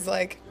 And I was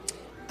like,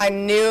 I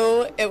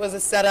knew it was a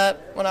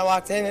setup when I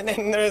walked in, and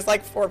then there was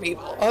like 4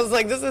 people. I was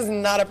like, this is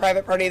not a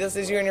private party. This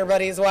is you and your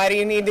buddies. Why do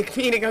you need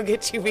me to go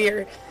get you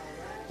beer?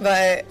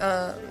 But,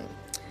 yeah.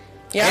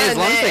 Hey, as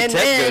long as they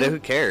tip good, who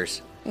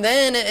cares?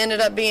 Then it ended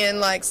up being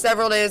like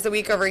several days a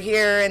week over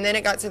here, and then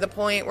it got to the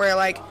point where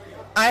like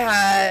I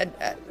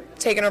had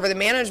taken over the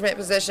management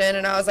position,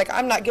 and I was like,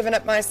 I'm not giving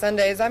up my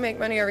Sundays. I make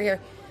money over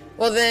here.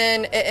 Well,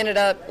 then it ended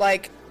up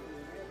like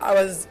I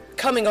was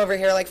coming over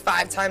here like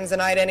 5 times a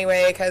night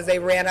anyway because they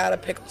ran out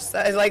of pickles.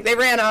 Like they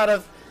ran out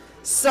of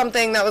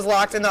something that was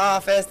locked in the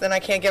office, and I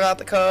can't give out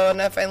the code.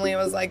 And I finally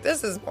was like,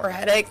 this is more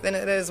headache than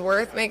it is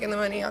worth making the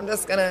money. I'm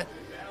just gonna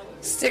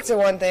stick to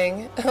one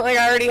thing. Like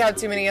I already have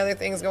too many other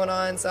things going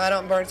on, so I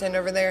don't bartend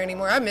over there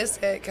anymore. I miss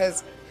it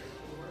because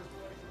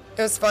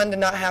it was fun to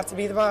not have to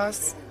be the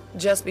boss,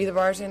 just be the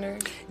bartender.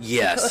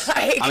 Yes.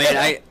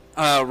 I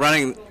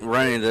mean,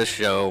 running this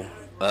show,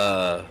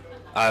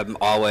 I'm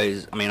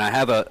always. I mean, I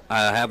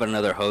have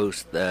another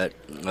host that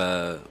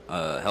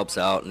helps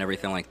out and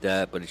everything like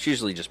that, but it's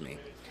usually just me.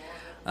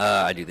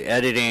 I do the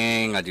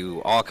editing, I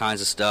do all kinds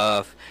of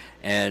stuff,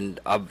 and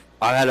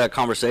I had a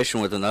conversation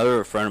with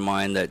another friend of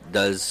mine that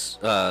does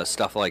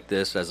stuff like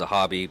this as a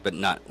hobby, but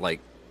not like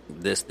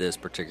this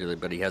particularly,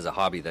 but he has a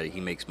hobby that he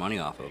makes money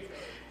off of.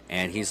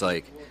 And he's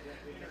like,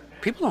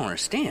 people don't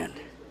understand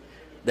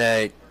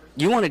that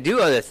you want to do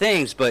other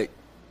things, but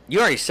you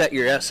already set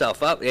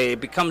yourself up. It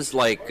becomes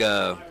like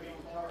a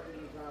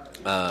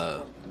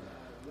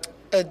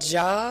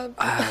job?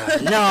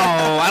 No,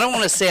 I don't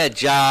want to say a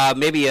job.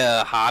 Maybe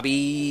a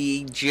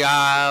hobby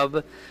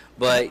job.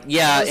 But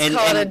yeah, let's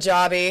call it a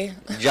jobby.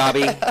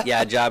 Jobby,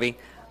 yeah, jobby.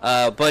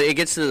 But it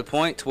gets to the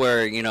point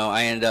where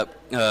I end up.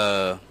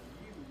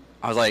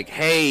 I was like,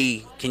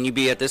 "Hey, can you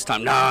be at this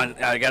time?" No,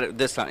 I got it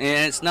this time,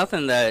 and it's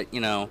nothing that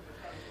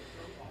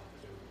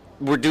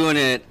we're doing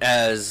it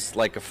as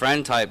like a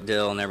friend type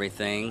deal and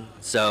everything.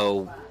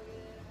 So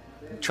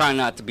try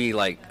not to be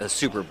like a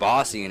super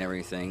bossy and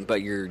everything,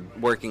 but you're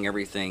working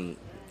everything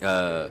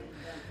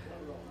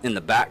in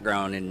the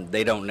background, and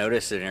they don't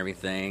notice it and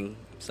everything.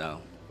 So.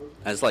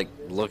 It's like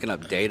looking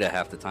up data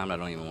half the time. I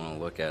don't even want to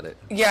look at it.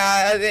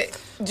 Yeah,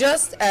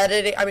 just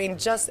editing. I mean,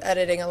 just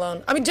editing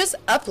alone. I mean, just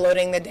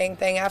uploading the dang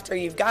thing after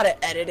you've got it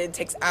edited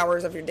takes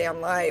hours of your damn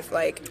life.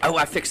 Like, oh,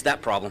 I fixed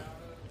that problem.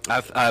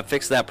 I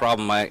fixed that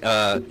problem.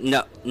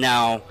 No,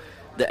 now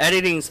the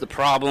editing's the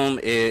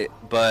problem.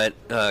 But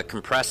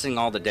compressing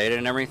all the data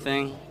and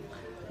everything,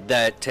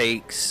 that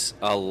takes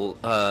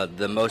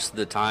the most of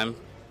the time.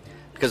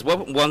 Because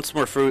once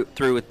we're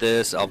through with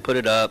this, I'll put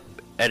it up,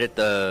 edit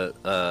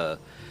the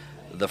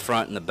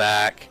front and the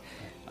back,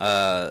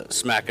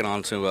 smack it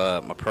onto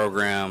my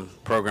program.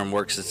 Program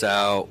works this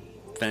out,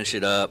 finish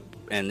it up,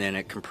 and then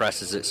it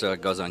compresses it so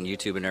it goes on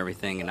YouTube and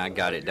everything. And I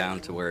got it down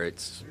to where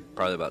it's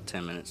probably about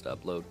 10 minutes to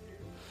upload.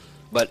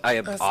 But I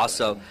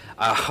also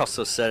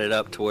set it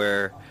up to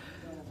where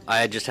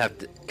I just have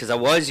to, because I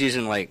was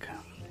using like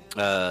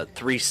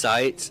 3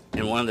 sites,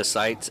 and one of the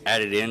sites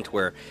added in to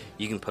where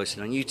you can post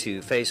it on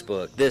YouTube,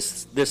 Facebook,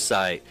 this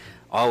site,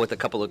 all with a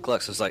couple of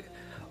clicks. I was like,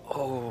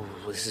 oh,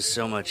 this is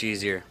so much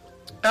easier.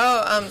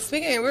 oh,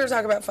 speaking of, we were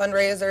talking about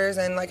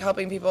fundraisers and like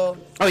helping people.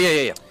 Oh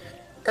yeah.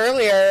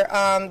 Earlier,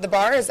 the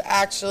bar is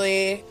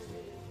actually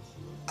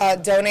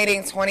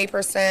donating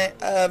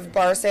 20% of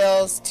bar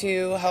sales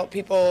to help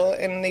people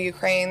in the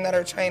Ukraine that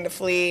are trying to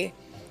flee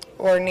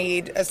or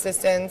need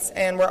assistance.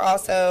 And we're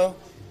also,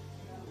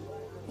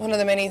 one of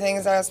the many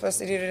things that I was supposed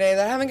to do today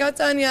that I haven't got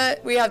done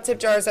yet, we have tip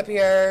jars up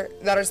here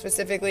that are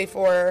specifically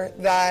for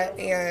that,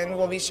 and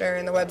we'll be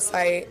sharing the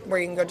website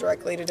where you can go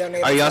directly to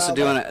donate. Are you also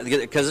doing it?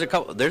 Because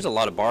there's a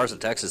lot of bars in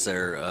Texas that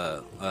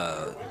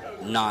are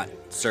not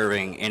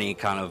serving any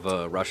kind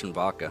of Russian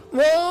vodka.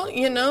 Well,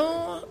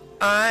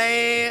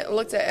 I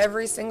looked at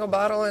every single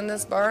bottle in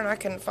this bar, and I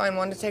couldn't find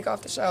one to take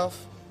off the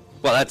shelf.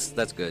 Well,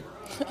 that's good.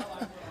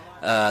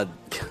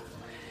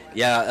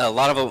 Yeah, a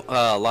lot of them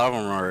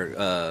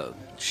are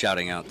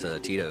shouting out to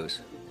Tito's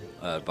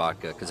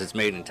vodka because it's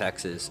made in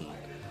Texas, and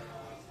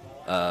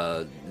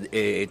I'm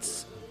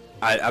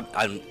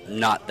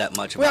not that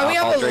much of an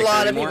alcohol drinker anymore. We have a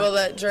lot of people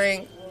that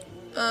drink.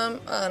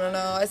 I don't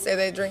know. I say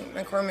they drink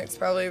McCormick's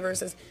probably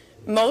versus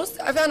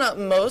most. I found out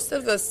most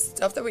of the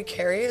stuff that we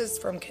carry is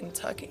from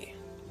Kentucky.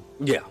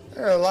 Yeah.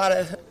 There are a lot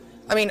of,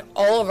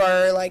 all of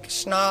our like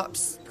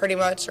schnapps pretty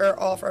much are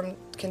all from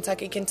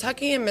Kentucky.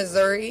 Kentucky and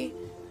Missouri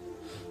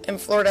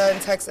and Florida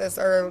and Texas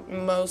are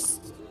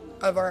most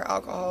of our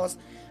alcohols.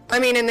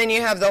 And then you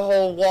have the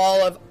whole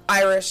wall of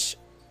Irish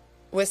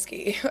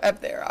whiskey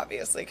up there,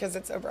 obviously, because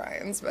it's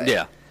O'Brien's. But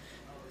yeah.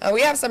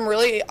 We have some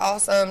really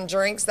awesome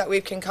drinks that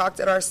we've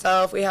concocted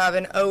ourselves. We have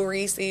an O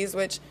Reese's,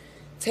 which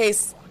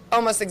tastes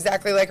almost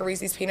exactly like a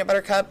Reese's peanut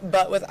butter cup,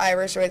 but with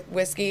Irish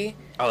whiskey.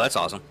 Oh, that's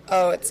awesome.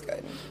 Oh, it's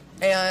good.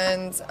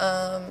 And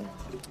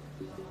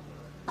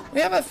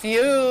we have a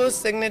few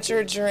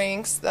signature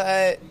drinks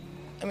that,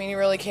 you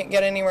really can't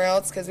get anywhere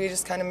else because we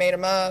just kind of made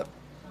them up.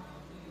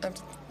 I'm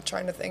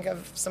trying to think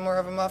of some more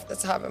of them off the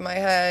top of my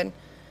head.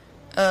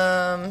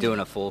 Doing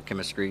a full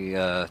chemistry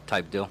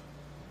type deal.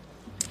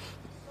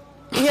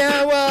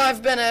 Yeah, well,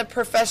 I've been a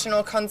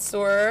professional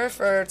connoisseur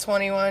for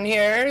 21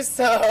 years,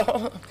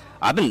 so.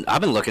 I've been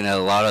looking at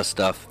a lot of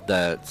stuff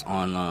that's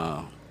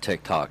on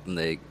TikTok, and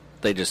they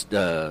just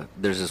there's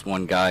this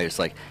one guy who's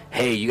like,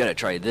 hey, you gotta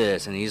try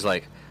this, and he's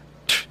like,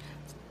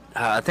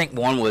 I think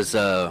one was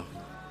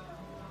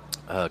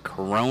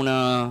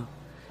Corona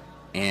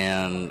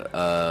and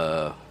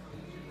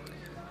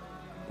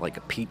like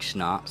a peach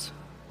schnapps.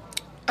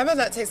 I bet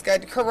that tastes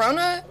good.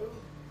 Corona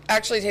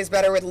actually tastes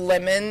better with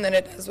lemon than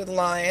it does with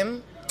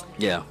lime.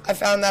 Yeah. I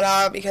found that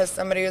out because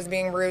somebody was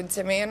being rude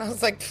to me, and I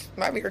was like,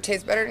 my beer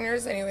tastes better than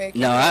yours anyway.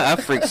 No, I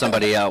freaked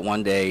somebody out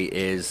one day.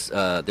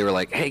 They were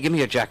like, hey, give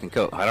me a Jack and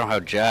Coke. I don't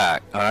have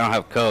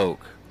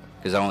Coke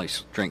because I only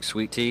drink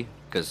sweet tea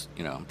because,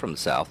 I'm from the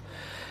South.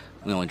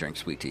 We only drink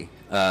sweet tea.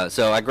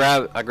 So I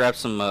grabbed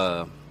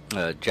some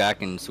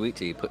Jack and sweet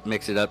tea,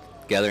 mix it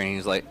up together,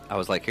 and I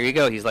was like, here you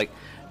go. He's like,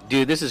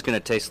 dude, this is going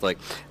to taste like,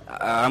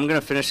 I'm going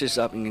to finish this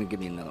up and you're going to give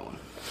me another one.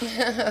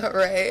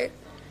 Right.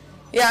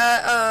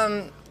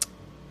 Yeah,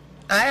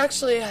 I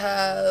actually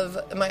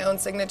have my own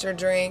signature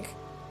drink.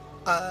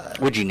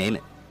 What'd you name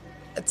it?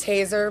 A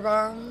Taser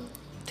Bomb.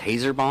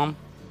 Taser Bomb?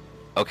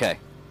 Okay.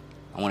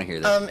 I want to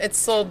hear that. It's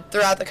sold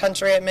throughout the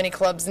country at many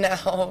clubs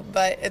now,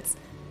 but it's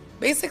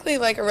basically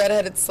like a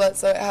redheaded slut,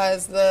 so it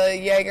has the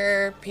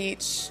Jaeger,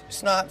 peach,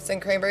 schnapps,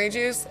 and cranberry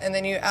juice, and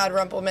then you add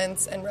Rumple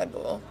Mints and Red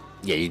Bull.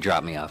 Yeah, you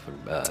dropped me off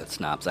of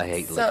schnapps. I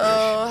hate licorice.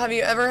 So, have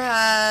you ever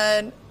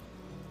had,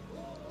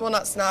 well,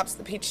 not schnapps,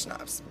 the peach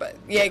schnapps, but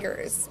Jaeger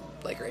is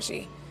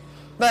licoricey.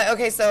 But,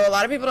 okay, so a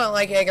lot of people don't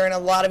like Jaeger, and a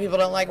lot of people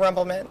don't like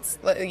Rumple Mints.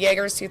 The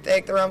Jaeger is too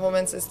thick, the Rumple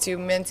Mints is too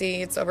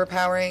minty, it's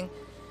overpowering.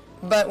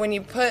 But when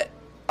you put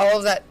all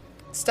of that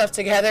stuff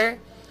together,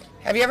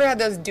 have you ever had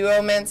those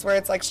duo mints where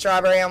it's like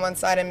strawberry on one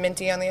side and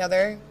minty on the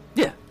other?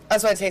 Yeah.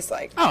 That's what it tastes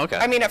like. Oh, okay.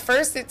 At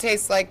first it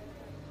tastes like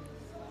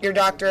your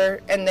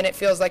doctor, and then it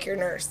feels like your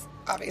nurse.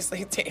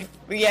 Obviously,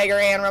 Jaeger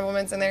and Rumple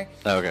Mints in there.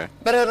 Okay.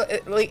 But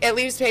it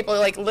leaves people,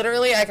 like,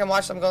 literally, I can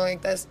watch them going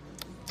like this.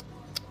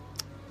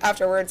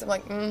 afterwards. I'm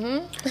like,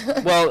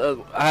 mm-hmm.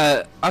 Well,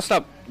 I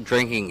stopped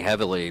drinking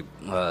heavily.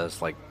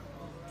 It's like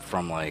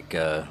from like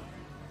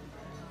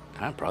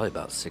probably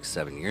about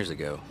 6-7 years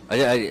ago.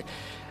 It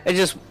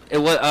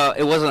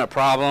wasn't a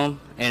problem,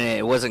 and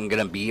it wasn't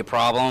gonna be a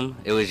problem.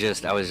 It was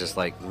just I was just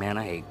like, man,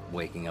 I hate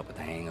waking up with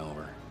a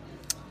hangover,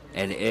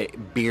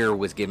 and beer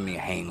was giving me a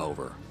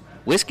hangover.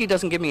 Whiskey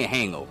doesn't give me a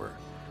hangover,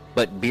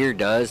 but beer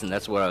does, and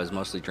that's what I was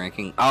mostly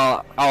drinking.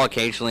 I'll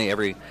occasionally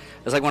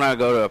it's like when I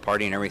go to a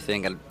party and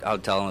everything, I'll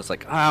tell them, it's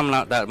like, I'm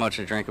not that much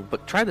a drinker,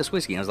 but try this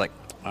whiskey. And I was like,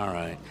 all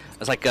right.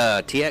 It's like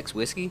TX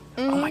whiskey.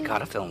 Mm-hmm. Oh my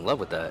God, I fell in love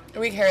with that.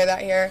 We carry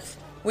that here.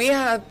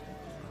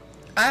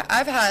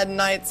 I've had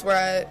nights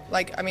where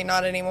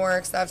not anymore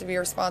because I have to be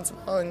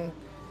responsible and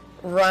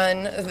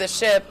run the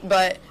ship,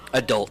 but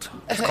Adult.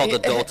 It's called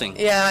adulting.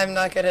 Yeah, I'm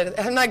not good at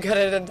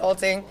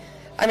adulting.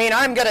 I mean,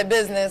 I'm good at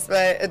business,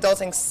 but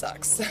adulting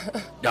sucks.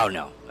 Oh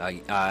no,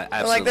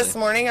 absolutely. Like this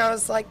morning, I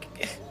was like,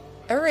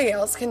 everybody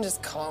else can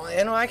just call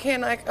in. Why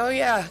can't I? Oh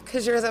yeah,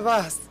 because you're the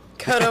boss.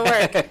 Go to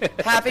work.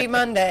 Happy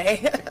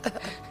Monday.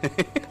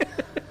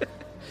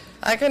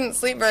 I couldn't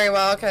sleep very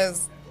well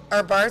because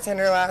our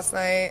bartender last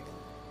night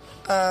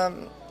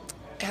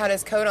had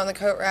his coat on the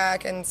coat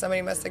rack, and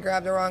somebody must have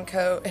grabbed the wrong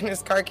coat, and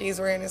his car keys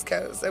were in his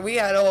coat. So we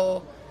had a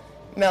whole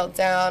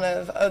meltdown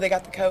of, they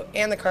got the coat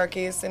and the car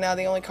keys, so now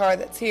the only car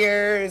that's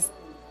here is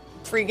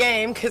free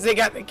game because they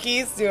got the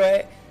keys to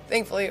it.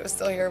 Thankfully, it was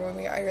still here when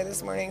we got here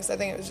this morning, so I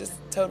think it was just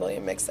totally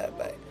a mix-up,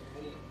 but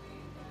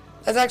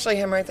that's actually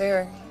him right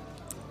there,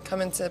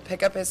 coming to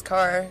pick up his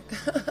car.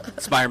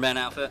 Spider-Man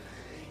outfit?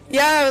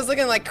 Yeah, I was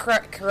looking like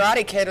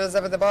Karate Kid was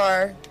up at the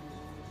bar.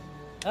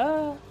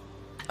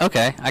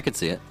 Okay, I could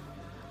see it.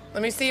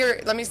 Let me see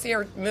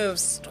your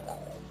moves.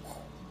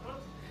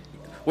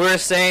 We're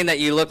saying that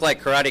you look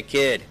like Karate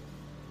Kid.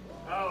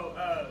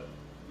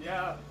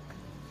 Yeah.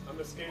 I'm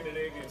a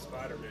Scandinavian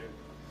Spider-Man.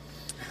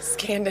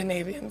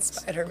 Scandinavian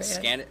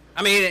Spider-Man.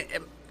 I mean,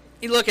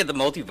 you look at the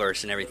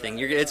multiverse and everything.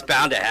 It's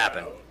bound to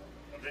happen.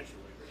 Eventually,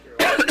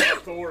 for sure.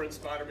 Thor and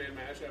Spider-Man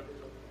mashup or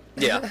something.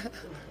 Yeah.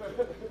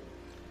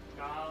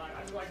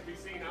 I just like to be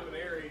seen. I'm an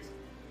Aries.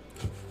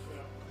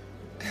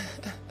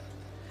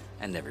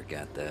 I never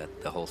got the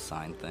whole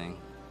sign thing.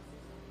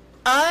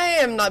 I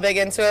am not big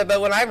into it,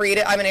 but when I read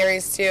it, I'm an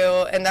Aries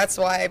too, and that's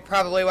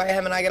probably why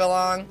him and I get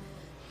along.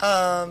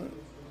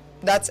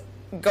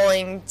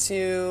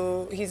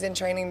 He's in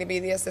training to be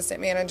the assistant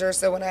manager,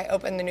 so when I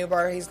open the new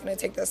bar, he's going to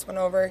take this one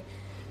over.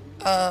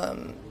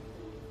 But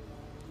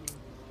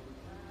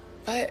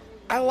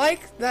I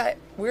like that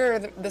we're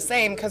the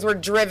same because we're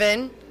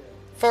driven,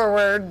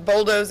 forward,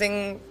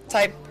 bulldozing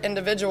type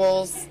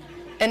individuals.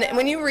 And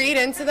when you read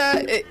into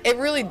that, it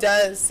really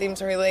does seem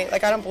to relate.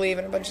 Like, I don't believe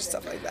in a bunch of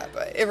stuff like that,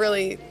 but it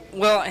really...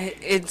 Well,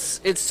 it's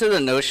to the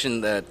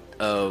notion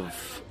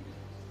of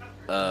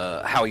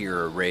how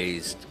you're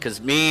raised. Because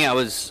me, I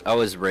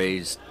was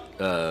raised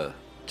to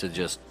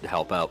just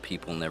help out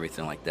people and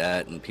everything like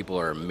that, and people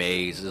are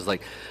amazed. It's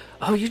like,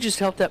 oh, you just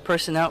helped that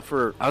person out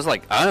for... I was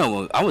like,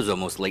 I was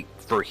almost late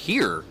for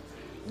here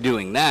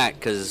doing that,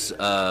 because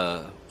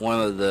one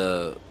of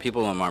the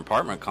people in my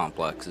apartment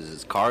complex,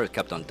 his car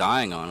kept on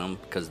dying on him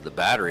because of the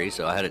battery,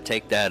 so I had to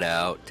take that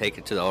out, take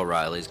it to the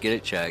O'Reilly's, get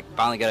it checked,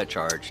 finally got it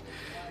charged.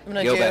 I'm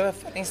going to do a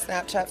funny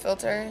Snapchat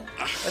filter.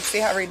 Let's see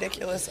how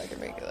ridiculous I can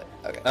make it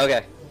look.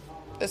 Okay.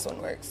 This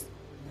one works.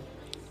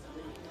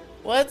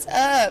 What's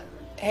up?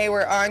 Hey,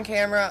 we're on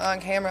camera.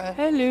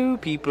 Hello,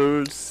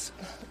 peoples.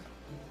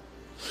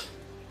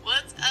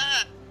 What's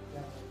up?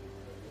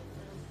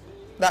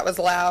 That was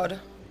loud.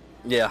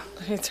 Yeah.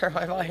 Let me turn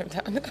my volume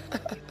down.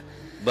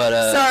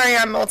 But sorry,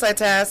 I'm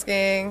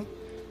multitasking.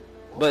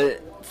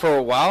 But for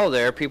a while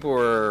there, people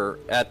were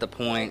at the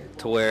point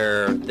to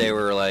where they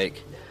were like,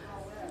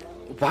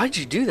 why'd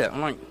you do that? I'm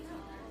like,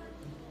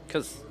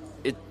 because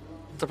it's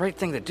the right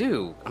thing to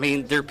do. I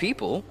mean, they're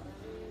people.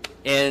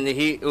 And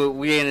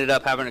we ended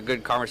up having a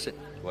good conversation.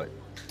 What?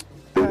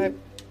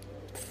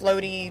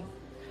 Floaty.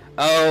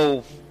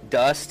 Oh,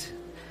 dust.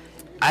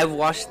 I've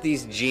washed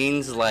these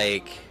jeans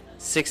like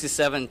 6 to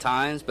 7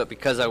 times, but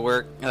because I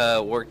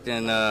worked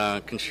in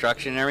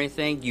construction and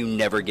everything, you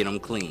never get them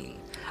clean.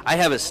 I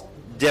have a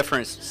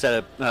different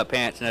set of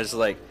pants, and I was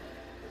like,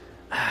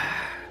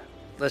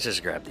 let's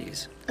just grab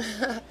these.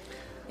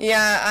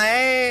 Yeah,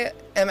 I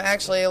am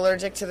actually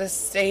allergic to the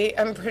state,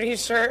 I'm pretty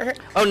sure.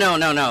 Oh,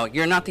 no.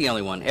 You're not the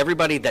only one.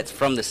 Everybody that's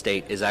from the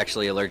state is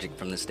actually allergic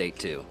from the state,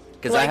 too.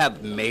 Because I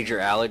have major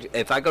allergy.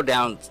 If I go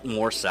down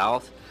more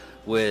south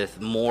with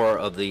more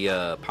of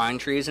the pine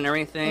trees and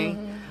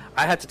everything,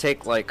 I had to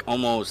take like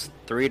almost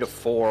 3 to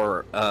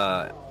 4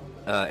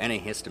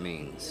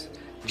 antihistamines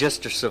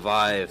just to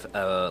survive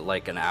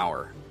like an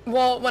hour.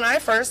 Well, when I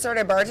first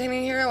started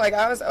bartending here,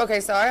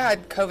 so I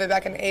had COVID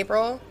back in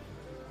April,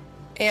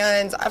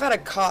 and I've had a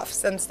cough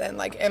since then,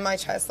 like in my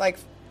chest, like.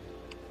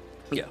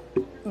 Yeah.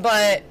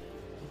 But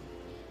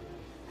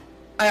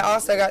I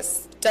also got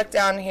stuck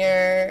down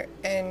here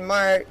in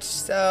March,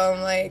 so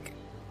I'm like,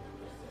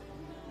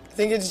 I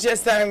think it's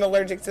just that I'm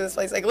allergic to this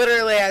place. Like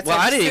literally, I took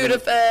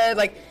Sudafed,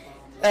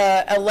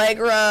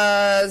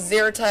 Allegra,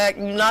 Zyrtec,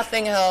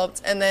 nothing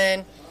helped. And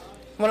then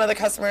one of the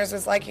customers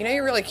was like,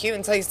 you're really cute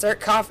until you start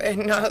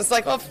coughing. And I was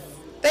like, well,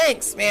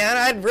 thanks, man.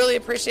 I'd really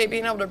appreciate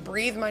being able to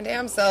breathe my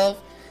damn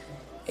self.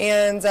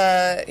 And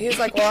he was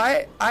like,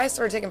 well, I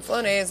started taking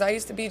Flonase. I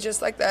used to be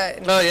just like that.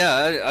 And Oh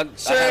yeah,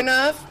 sure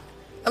enough,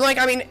 I'm like,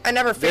 I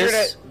never figured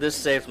it. This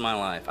saved my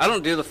life. I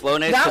don't do the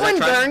Flonase. That one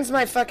burns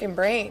my fucking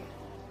brain.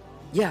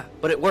 Yeah,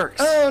 but it works.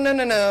 Oh,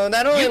 no.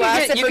 That only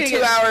lasted for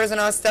 2 hours, and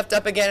I was stuffed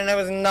up again, and it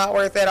was not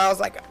worth it. I was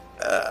like,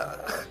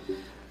 ugh.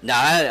 No,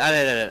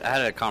 I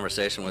had a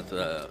conversation with.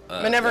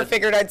 I never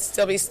figured I'd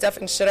still be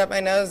stuffing shit up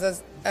my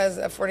nose as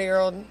a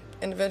 40-year-old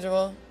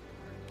individual.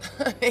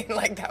 I mean,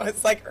 like, that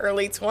was like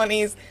early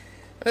 20s.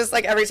 It was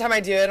like every time I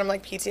do it, I'm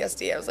like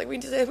PTSD. I was like,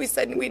 we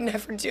said we'd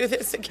never do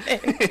this again.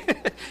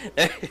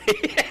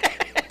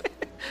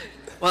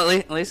 Well,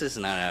 at least it's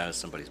not out of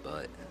somebody's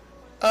butt.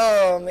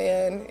 Oh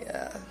man,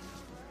 yeah.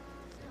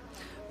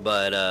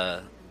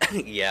 But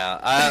yeah,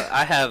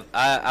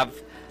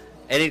 I've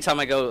anytime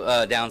I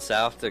go down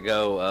south to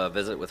go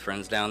visit with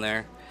friends down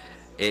there,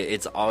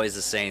 it's always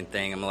the same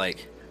thing. I'm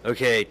like,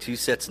 okay, 2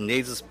 sets of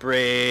nasal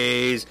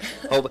sprays.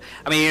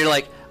 I mean, you're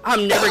like,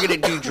 I'm never gonna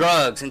do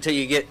drugs until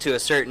you get to a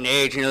certain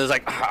age. There's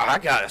like, I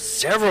got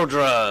several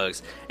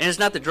drugs, and it's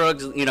not the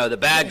drugs, the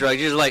bad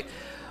drugs. You're just like,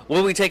 what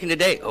are we taking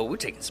today? Oh, we're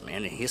taking some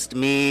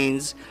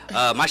antihistamines.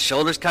 My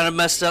shoulder's kind of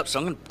messed up, so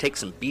I'm going to take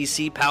some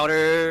BC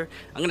powder.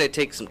 I'm going to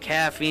take some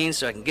caffeine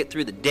so I can get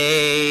through the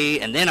day.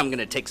 And then I'm going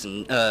to take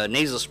some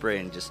nasal spray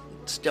and just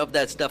stuff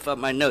that stuff up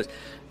my nose.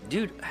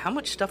 Dude, how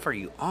much stuff are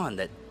you on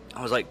that?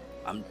 I was like,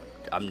 I'm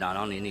not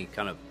on any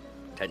kind of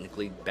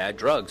technically bad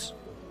drugs.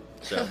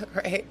 So.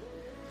 Right.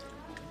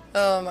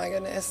 Oh, my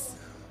goodness.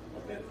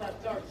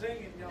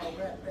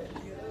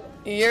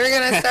 You're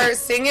going to start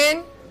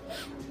singing?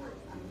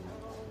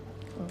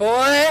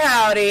 Boy,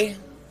 howdy.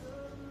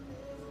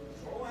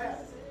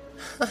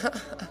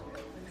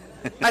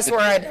 I swore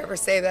I'd never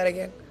say that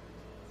again.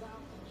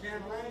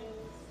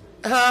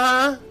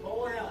 Uh-huh.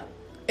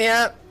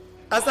 Yeah.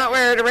 That's not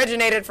where it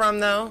originated from,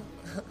 though.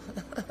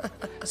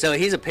 So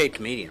he's a paid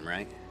comedian,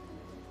 right?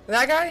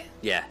 That guy?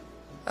 Yeah.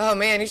 Oh,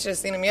 man, you should have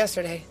seen him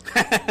yesterday.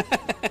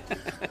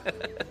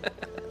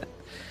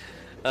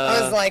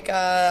 I was like,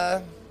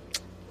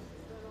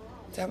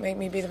 don't make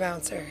me be the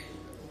bouncer.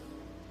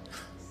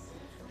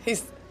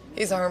 He's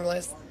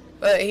harmless,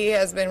 but he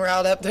has been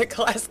riled up the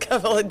last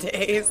couple of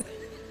days,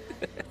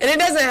 and it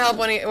doesn't help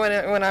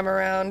when I'm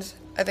around.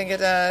 I think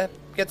it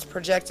gets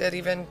projected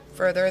even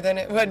further than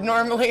it would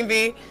normally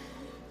be.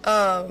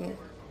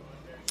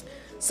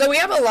 So we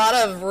have a lot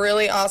of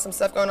really awesome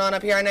stuff going on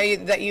up here. I know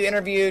that you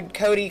interviewed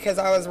Cody because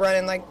I was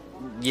running like.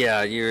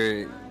 Yeah,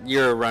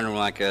 you're running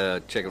like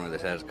a chicken with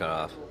its head cut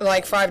off.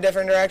 Like 5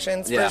 different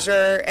directions for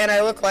sure, and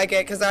I look like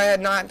it because I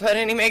had not put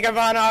any makeup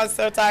on. I was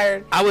so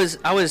tired. I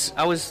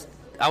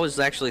was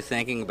actually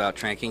thinking about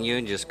tranking you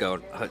and just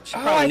go. She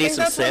probably I needs think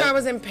that's some when I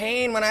was in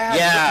pain when I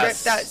had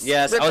ripped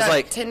that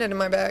like tendon in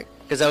my back.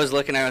 Because I was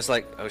looking at her, I was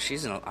like, oh,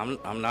 she's in.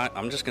 I'm not.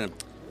 I'm just gonna turn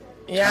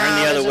the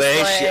I was other way.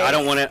 just like- I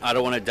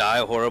don't want to die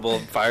a horrible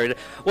fire.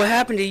 What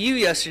happened to you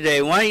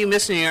yesterday? Why are you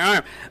missing your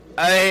arm?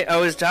 I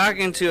was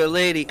talking to a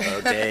lady.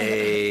 Oh,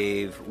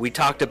 Dave, we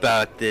talked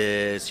about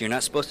this. You're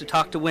not supposed to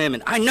talk to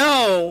women. I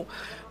know,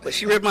 but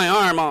she ripped my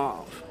arm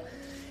off.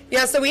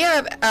 Yeah, so we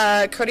have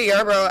Cody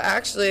Yarbrough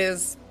actually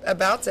is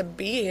about to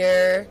be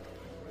here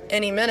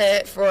any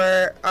minute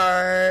for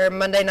our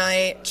Monday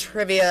night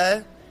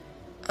trivia.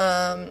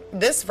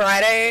 This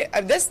Friday,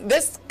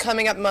 this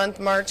coming up month,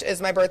 March,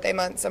 is my birthday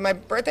month. So my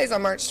birthday's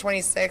on March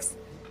 26th,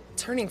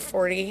 turning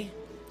 40.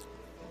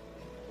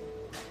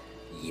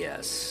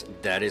 Yes,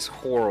 that is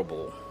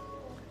horrible.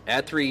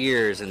 Add 3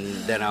 years,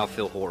 and then I'll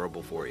feel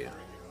horrible for you.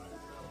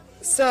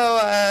 So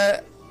I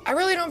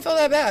really don't feel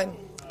that bad.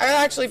 I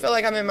actually feel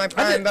like I'm in my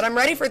prime, but I'm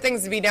ready for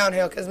things to be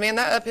downhill because, man,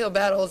 that uphill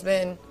battle has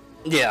been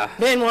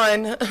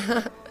one.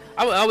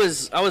 I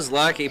was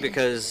lucky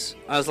because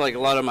I was like a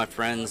lot of my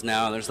friends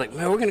now. They're like,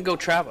 man, we're gonna go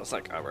travel. I was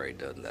like, I've already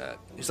done that.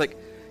 He's like,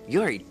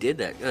 you already did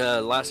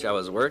that. Last year I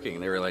was working.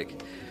 They were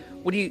like,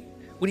 what do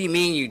you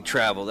mean you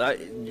traveled?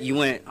 You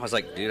went. I was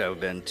like, dude, I've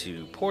been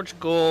to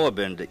Portugal. I've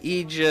been to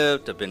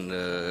Egypt. I've been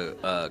to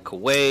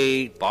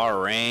Kuwait,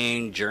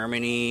 Bahrain,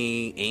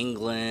 Germany,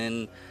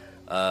 England,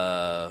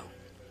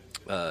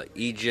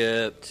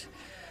 Egypt,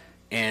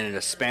 and in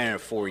a span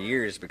of 4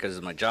 years because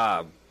of my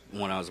job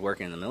when I was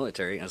working in the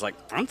military. I was like,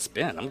 I'm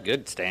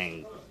good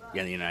staying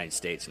in the United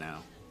States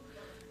now.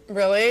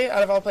 Really?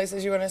 Out of all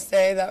places you want to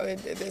stay, that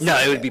would...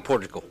 It would be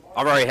Portugal.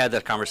 I've already had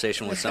that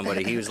conversation with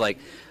somebody. He was like,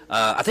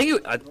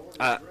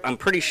 I'm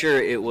pretty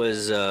sure it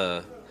was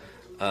the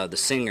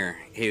singer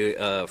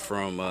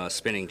from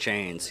Spinning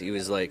Chains. He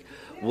was like,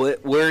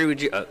 where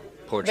would you...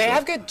 Portugal. They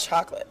have good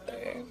chocolate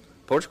there.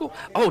 Portugal?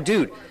 Oh,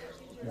 dude.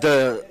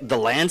 The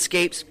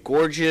landscape's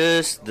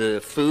gorgeous.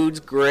 The food's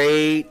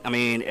great. I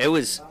mean, it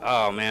was...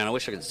 Oh, man, I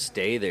wish I could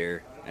stay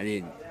there. I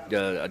need...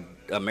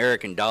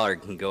 American dollar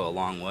can go a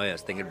long way. I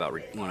was thinking about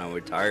when I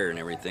retire and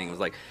everything. It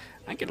was like,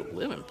 I could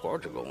live in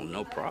Portugal,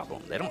 no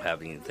problem. They don't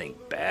have anything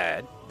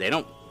bad. They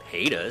don't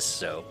hate us,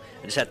 so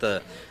I just have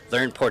to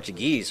learn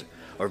Portuguese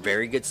or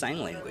very good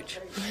sign language.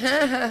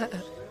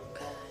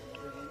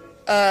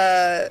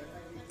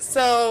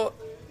 So,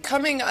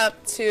 coming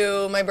up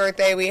to my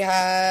birthday, we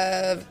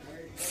have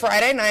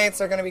Friday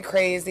nights are going to be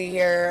crazy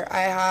here.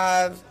 I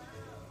have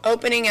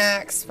opening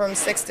acts from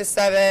 6 to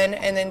 7,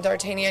 and then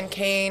D'Artagnan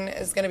Kane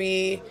is going to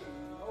be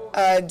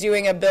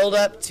doing a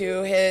build-up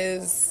to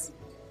his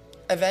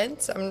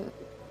event. I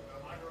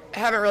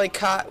haven't really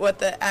caught what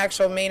the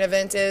actual main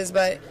event is,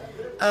 but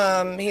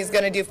he's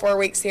going to do 4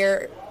 weeks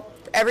here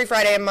every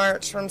Friday in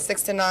March from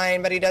 6 to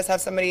 9, but he does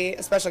have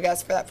a special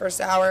guest for that first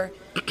hour.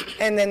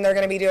 And then they're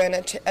going to be doing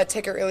a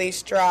ticket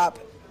release drop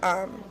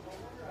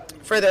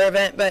for their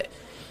event. But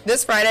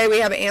this Friday we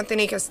have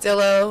Anthony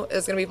Castillo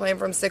is going to be playing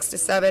from 6 to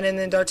 7, and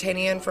then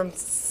D'Artagnan from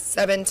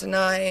 7 to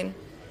 9.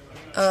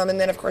 And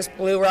then, of course,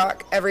 Blue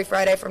Rock every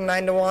Friday from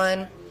 9 to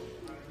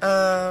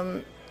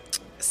 1.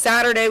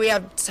 Saturday we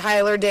have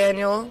Tyler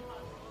Daniel.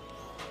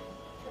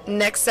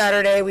 Next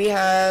Saturday we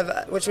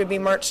have, which would be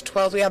March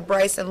 12th, we have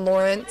Bryson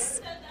Lawrence.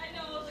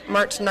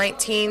 March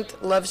 19th,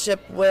 Loveship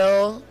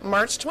Will.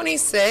 March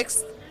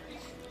 26th,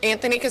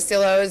 Anthony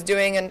Castillo is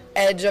doing an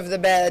Edge of the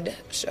Bed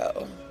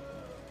show.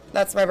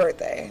 That's my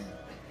birthday.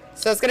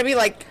 So it's going to be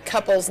like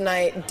couples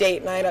night,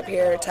 date night up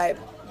here type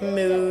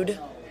mood.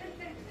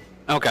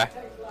 Okay.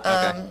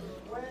 And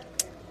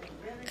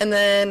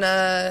then,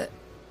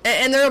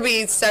 and there will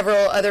be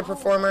several other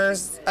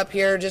performers up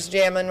here just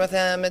jamming with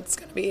him. It's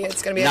gonna be a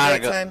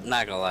great time.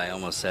 Not gonna lie, I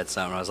almost said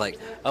something. I was like,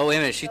 oh wait a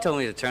minute, she told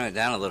me to turn it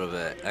down a little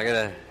bit. I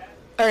gotta.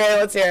 Okay,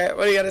 let's hear it.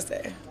 What do you gotta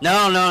say?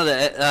 No.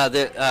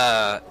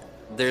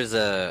 There's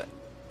a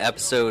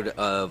episode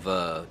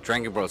of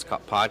Drinking Bros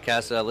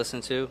podcast that I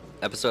listened to,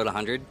 episode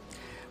 100.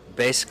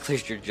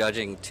 Basically, you're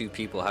judging two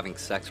people having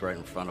sex right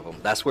in front of them.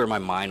 That's where my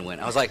mind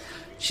went. I was like,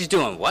 she's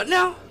doing what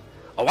now?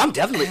 Oh, I'm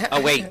definitely...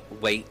 Oh, wait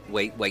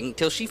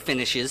until she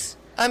finishes.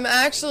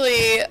 I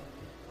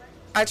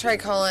tried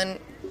calling,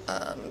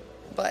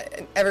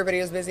 but everybody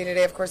was busy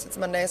today. Of course, it's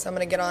Monday, so I'm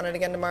going to get on it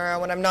again tomorrow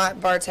when I'm not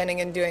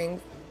bartending and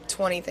doing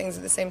 20 things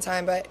at the same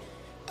time. But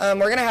we're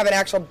going to have an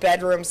actual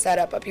bedroom set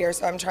up here,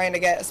 so I'm trying to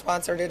get a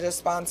sponsor to just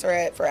sponsor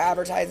it for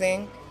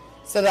advertising.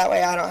 So that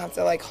way I don't have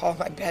to, like, haul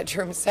my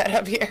bedroom set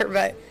up here.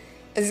 But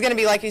it's going to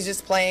be like he's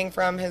just playing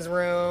from his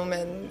room,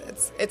 and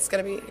it's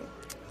going to be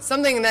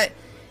something that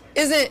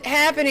isn't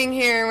happening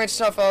here in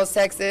Wichita Falls,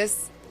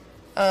 Texas.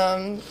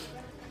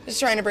 Just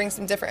trying to bring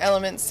some different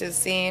elements to the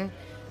scene.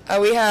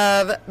 We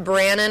have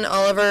Brannon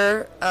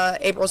Oliver,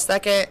 April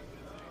 2nd.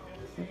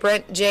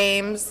 Brent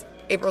James,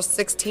 April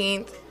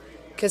 16th.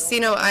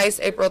 Casino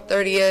Ice, April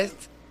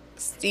 30th.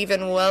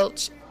 Stephen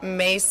Welch,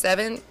 May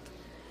 7th.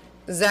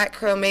 Zach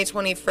Crow, May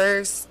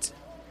 21st.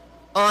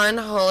 On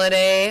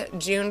Holiday,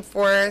 June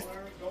 4th.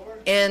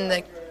 And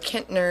the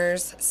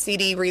Kintners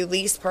CD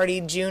release party,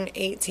 June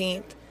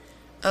 18th.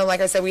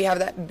 Like I said, we have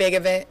that big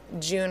event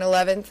June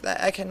 11th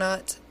that I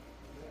cannot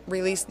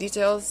release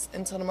details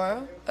until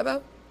tomorrow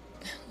about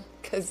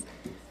because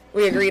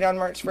we agreed on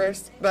March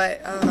 1st. But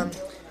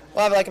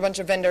we'll have like a bunch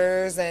of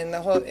vendors and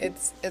the whole.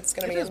 It's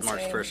gonna be insane. It's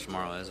March 1st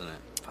tomorrow, isn't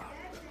it? Oh.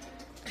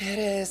 It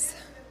is.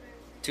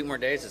 2 more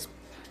days.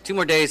 Two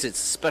more days.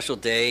 It's a special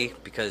day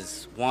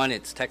because 1,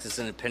 it's Texas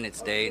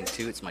Independence Day, and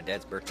 2, it's my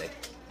dad's birthday.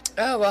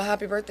 Oh well,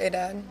 happy birthday,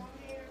 Dad.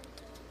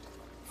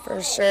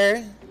 For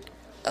sure.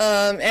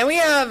 And we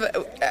have,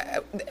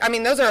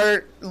 those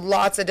are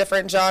lots of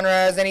different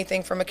genres,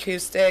 anything from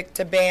acoustic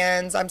to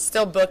bands. I'm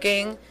still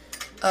booking,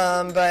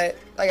 but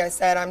like I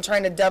said, I'm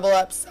trying to double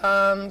up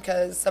some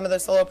because some of the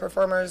solo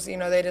performers,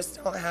 they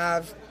just don't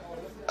have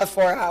a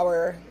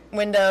 4-hour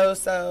window.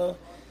 So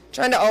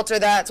trying to alter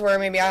that to where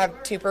maybe I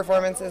have 2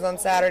 performances on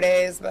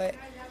Saturdays, but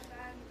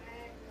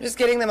just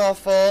getting them all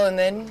full, and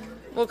then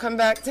we'll come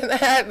back to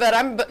that. But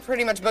I'm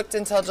pretty much booked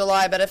until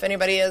July, but if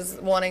anybody is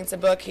wanting to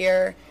book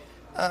here,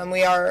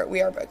 we are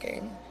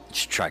booking. You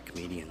should try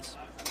comedians.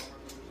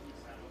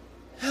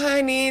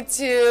 I need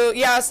to,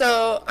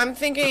 so I'm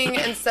thinking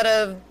instead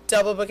of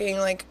double booking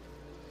like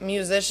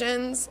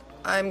musicians,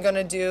 I'm going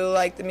to do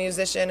like the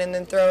musician and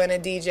then throw in a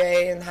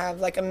DJ and have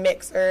like a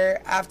mixer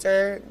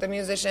after the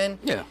musician.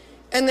 Yeah.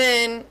 And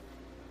then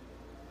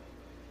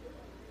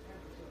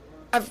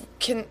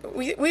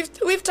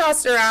we've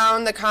tossed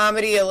around the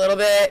comedy a little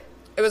bit.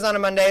 It was on a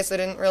Monday, so it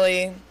didn't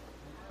really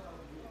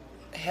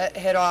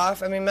hit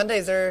off.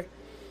 Mondays are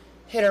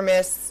hit or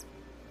miss.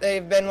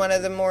 They've been one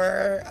of the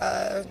more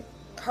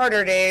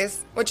harder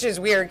days, which is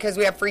weird because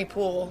we have free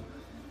pool.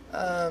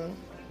 Oh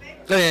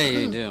yeah,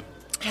 you do.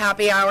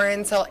 Happy hour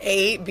until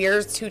 8,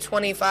 beers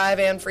 $2.25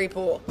 and free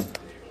pool.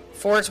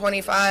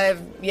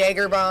 $4.25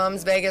 Jaeger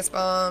bombs, Vegas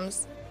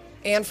bombs,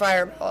 and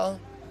Fireball.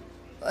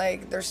 I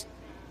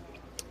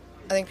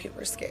think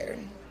people are scared.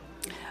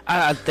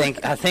 I think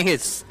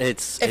it's.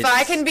 If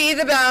I can be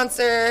the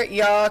bouncer,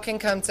 y'all can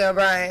come to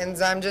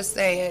O'Brien's. I'm just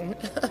saying.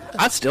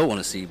 I'd still want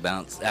to see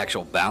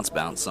actual bounce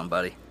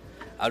somebody.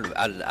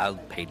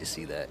 I'd pay to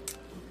see that.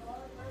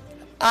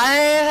 I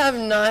have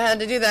not had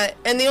to do that,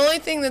 and the only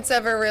thing that's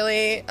ever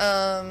really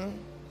that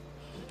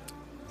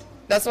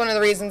That's one of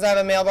the reasons I'm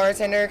a male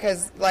bartender,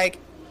 because, like,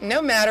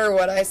 no matter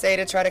what I say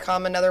to try to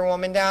calm another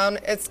woman down,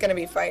 it's going to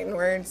be fighting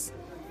words.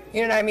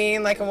 You know what I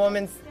mean? Like, a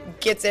woman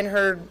gets in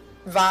her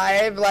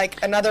vibe,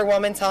 like, another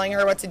woman telling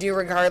her what to do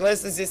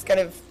regardless is just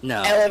going to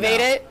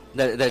elevate it.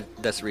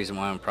 That's the reason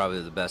why I'm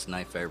probably the best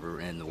knife faber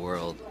in the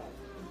world.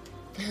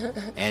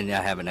 And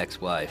I have an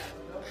ex-wife.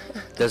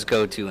 Those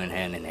go two in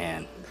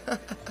hand.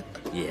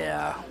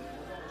 Yeah.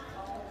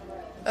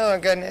 Oh,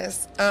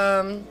 goodness.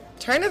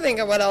 Trying to think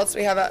of what else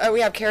we have.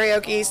 We have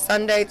karaoke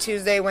Sunday,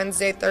 Tuesday,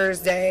 Wednesday,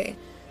 Thursday.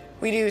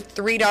 We do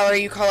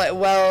 $3, you call it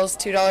Wells,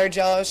 $2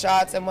 Jello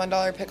shots, and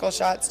 $1 pickle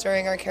shots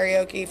during our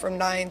karaoke from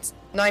 9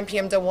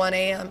 p.m. to 1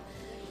 a.m.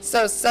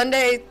 So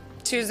Sunday,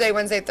 Tuesday,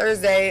 Wednesday,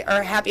 Thursday,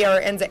 our happy hour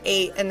ends at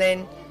 8, and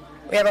then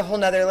we have a whole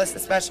nother list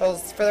of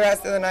specials for the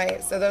rest of the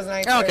night. So those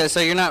nights okay, so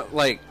you're not,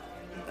 like,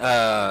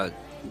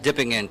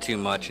 dipping in too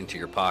much into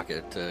your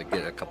pocket to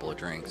get a couple of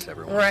drinks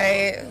every once in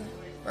a while.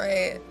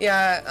 Right,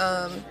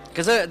 yeah.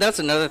 Because that's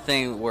another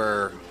thing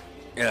where,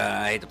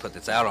 I hate to put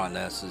this out on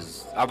this,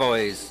 is I've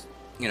always,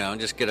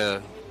 just get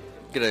a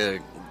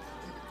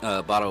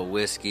bottle of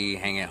whiskey,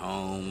 hang at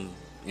home,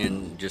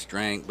 and just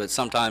drink. But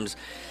sometimes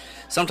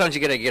you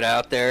got to get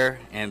out there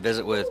and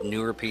visit with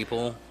newer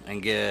people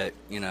and get,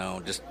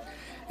 just,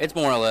 it's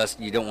more or less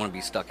you don't want to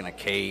be stuck in a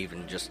cave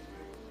and just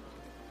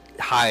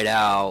hide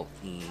out,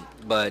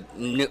 but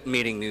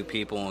meeting new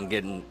people and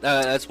getting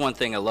that's one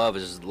thing I love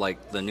is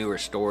like the newer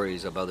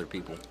stories of other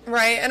people.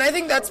 Right, and I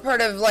think that's part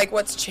of like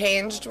what's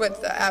changed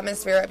with the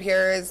atmosphere up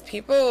here is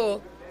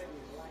people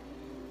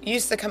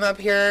used to come up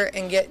here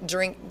and get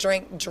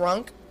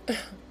drunk.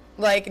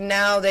 Like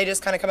now they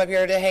just kind of come up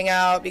here to hang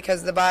out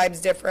because the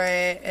vibe's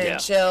different and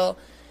chill.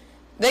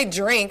 They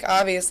drink,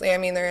 obviously. I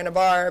mean, they're in a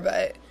bar,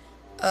 but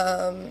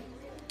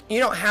you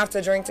don't have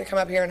to drink to come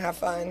up here and have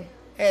fun.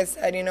 As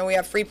I said, we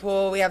have free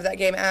pool, we have that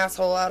game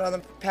Asshole out on the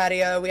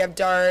patio, we have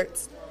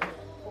darts,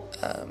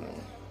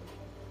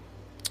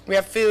 we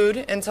have food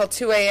until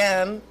 2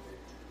 a.m.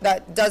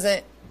 That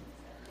doesn't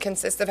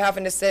consist of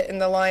having to sit in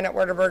the line at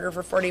Whataburger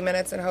for 40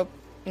 minutes and hope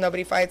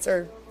nobody fights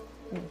or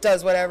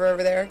does whatever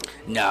over there.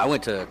 No, I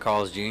went to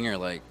Carl's Jr.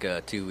 like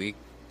 2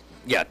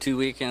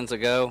 weekends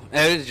ago.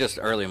 It was just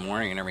early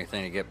morning and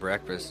everything to get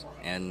breakfast,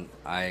 and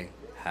I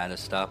had to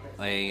stop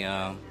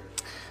a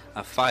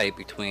fight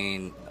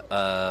between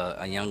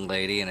a young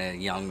lady and a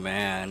young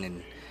man,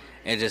 and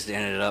it just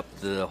ended up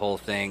the whole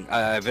thing.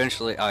 I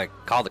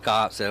called the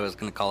cops, said I was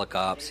going to call the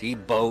cops. He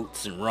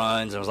boats and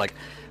runs. I was like,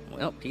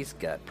 well, he's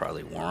got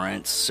probably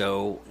warrants.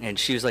 So, and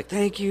she was like,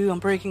 thank you, I'm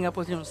breaking up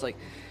with him. I was like,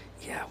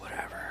 yeah,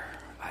 whatever.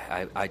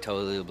 I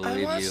totally believe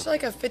you. I watched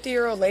like a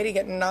 50-year-old lady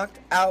get knocked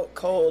out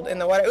cold in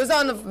the water. It was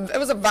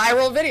a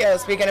viral video,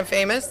 speaking of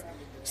famous.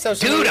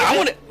 Dude,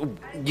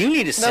 you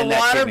need to send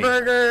that to me. The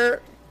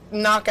Whataburger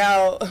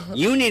knockout.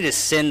 You need to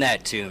send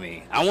that to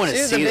me. I want to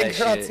see that shit.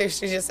 She was a big girl too.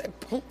 She just said,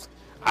 boom.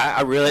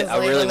 I really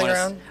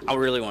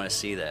want to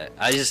see that.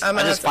 I just find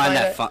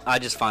that fun. I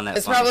just find that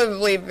it's funny.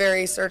 Probably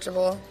very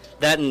searchable.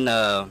 That and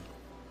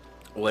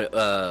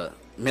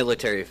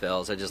military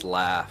fails. I just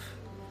laugh.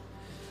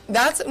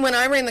 That's when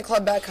I ran the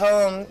club back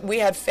home. We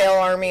had Fail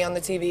Army on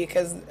the TV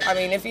because I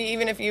mean, if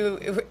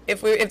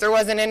there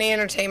wasn't any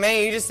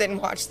entertainment, you just sit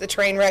and watch the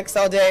train wrecks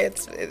all day.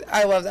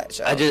 I love that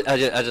show. I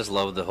just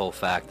love the whole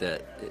fact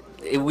that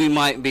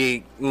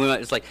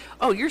it's like,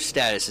 oh, your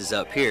status is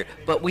up here,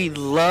 but we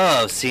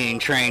love seeing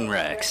train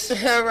wrecks.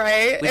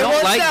 Right. We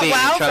don't like that being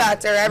wow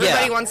factor.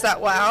 Everybody wants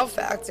that wow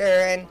factor,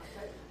 and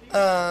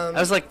that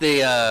was like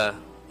the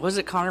was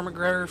it Conor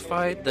McGregor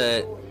fight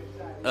that.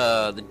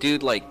 The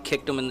dude like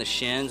kicked him in the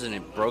shins and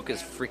it broke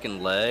his freaking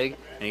leg,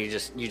 and you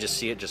just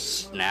see it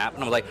just snap,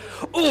 and I'm like,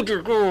 oh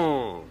dear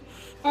God,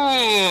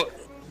 oh.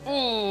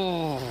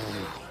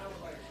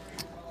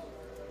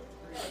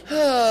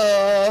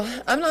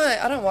 I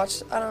don't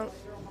watch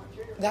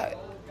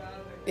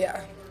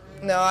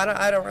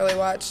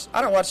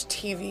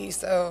TV,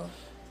 so,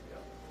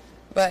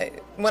 but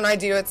when I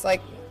do, it's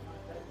like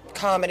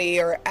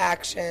comedy or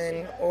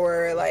action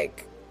or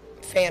like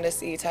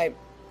fantasy type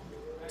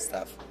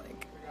stuff.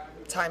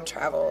 Time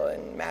travel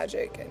and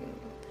magic and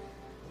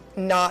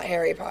not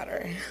Harry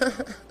Potter.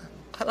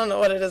 I don't know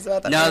what it is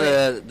about that.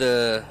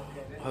 No,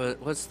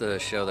 what's the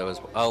show that was?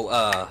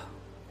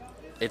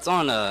 It's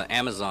on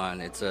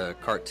Amazon. It's a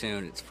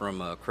cartoon. It's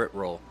from Crit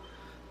Roll.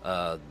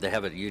 They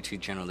have a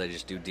YouTube channel. They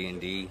just do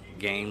D&D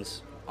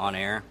games on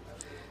air,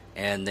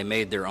 and they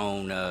made their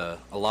own. A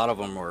lot of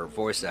them were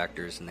voice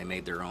actors, and they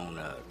made their own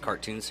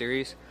cartoon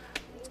series.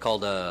 It's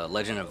called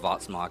Legend of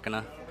Vox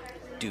Machina.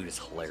 Dude, it's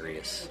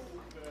hilarious.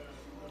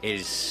 It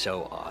is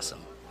so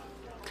awesome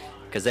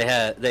because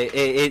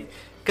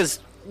because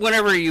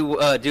whenever you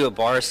do a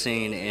bar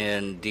scene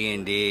in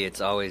D&D, it's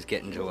always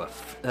getting to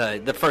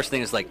the first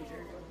thing is like,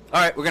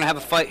 all right, we're gonna have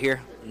a fight here.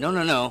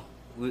 No,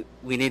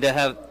 we need to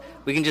have,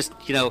 we can just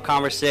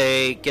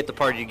conversate, get the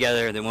party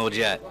together, and then we'll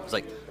jet. It's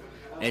like,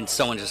 and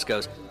someone just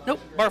goes, nope,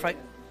 bar fight,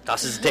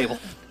 tosses the table.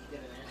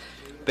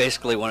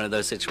 Basically, one of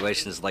those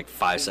situations, like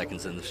 5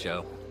 seconds in the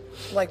show.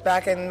 Like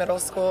back in middle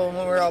school when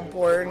we were all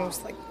bored and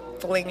just like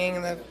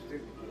flinging the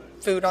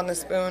food on the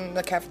spoon,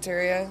 the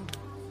cafeteria.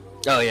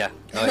 Oh yeah.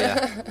 Oh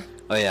yeah.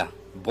 Oh yeah.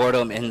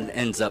 Boredom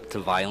ends up to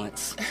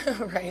violence.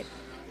 Right.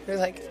 You're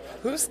like,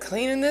 who's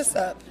cleaning this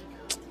up?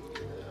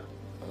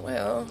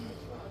 Well.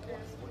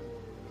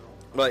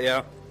 But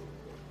yeah.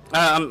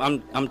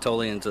 I'm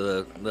totally into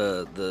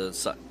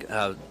the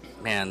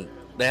man.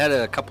 They had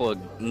a couple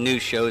of new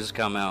shows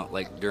come out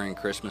like during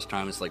Christmas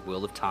time. It's like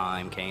Wheel of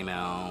Time came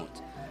out,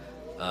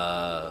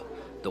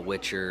 The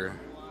Witcher,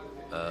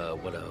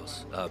 what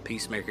else?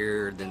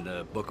 Peacemaker, then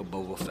the Book of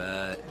Boba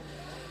Fett.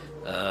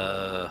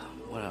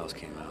 What else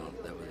came out?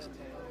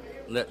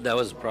 That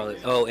was probably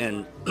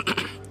and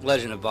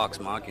Legend of Vox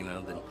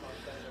Machina. Then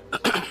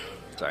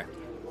sorry.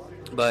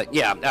 But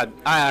yeah,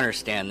 I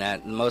understand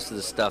that. Most of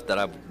the stuff that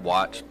I've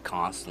watched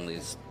constantly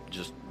is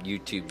just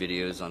YouTube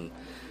videos on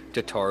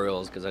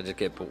tutorials because I just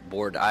get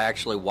bored. I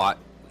actually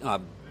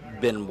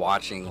been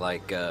watching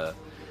like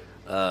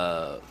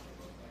them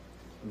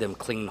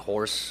clean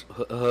horse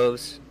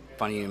hooves.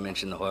 Funny you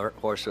mentioned the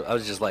horse. I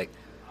was just like,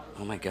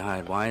 oh my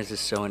god, why is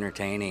this so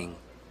entertaining?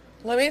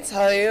 Let me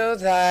tell you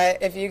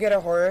that if you get a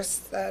horse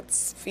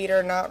that's feet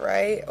are not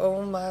right,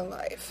 oh my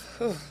life.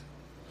 Whew.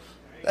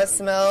 That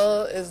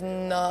smell is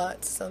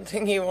not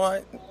something you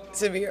want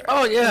to be around.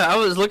 Oh, yeah. I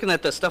was looking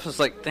at that stuff. I was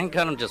like, thank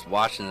God I'm just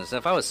watching this.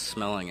 If I was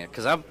smelling it,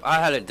 because I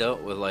had it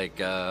dealt with, like,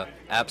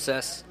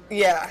 abscess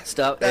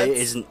stuff. It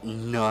is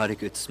not a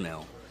good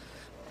smell.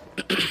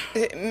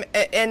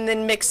 And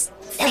then mix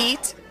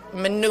feet,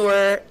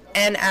 manure,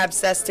 and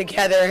abscess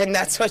together, and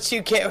that's what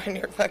you get when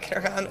you're fucking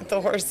around with the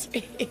horse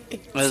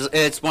feet.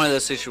 It's one of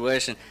those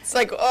situations. It's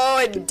like, oh,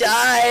 it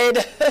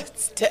died.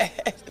 It's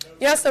dead.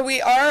 Yeah, so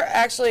we are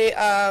actually,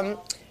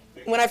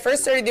 when I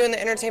first started doing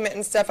the entertainment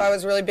and stuff, I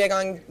was really big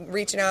on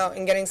reaching out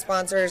and getting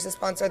sponsors to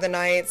sponsor the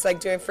nights, like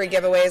doing free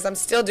giveaways. I'm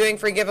still doing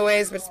free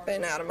giveaways, but it's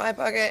been out of my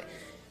pocket.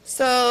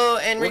 So,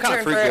 in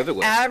return for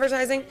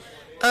advertising,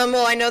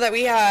 well, I know that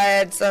we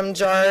had some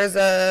jars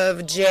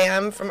of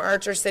jam from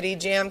Archer City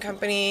Jam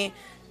Company.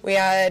 We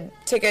had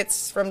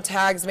tickets from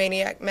Tags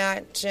Maniac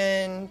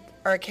Mansion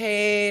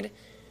Arcade.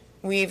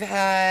 We've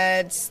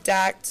had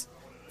Stacked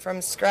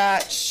from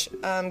Scratch,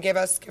 gave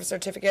us gift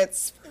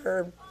certificates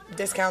for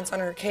discounts on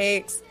her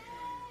cakes.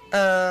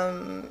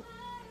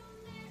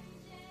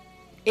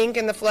 Ink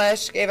in the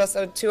Flesh gave us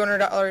a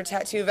 $200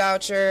 tattoo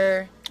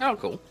voucher. Oh,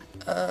 cool.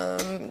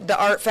 The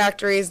Art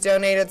Factories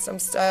donated some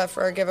stuff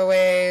for our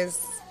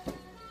giveaways.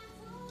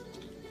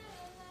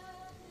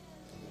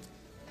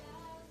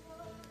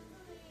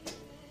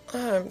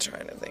 I'm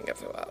trying to think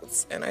of who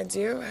else, and I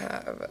do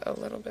have a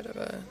little bit of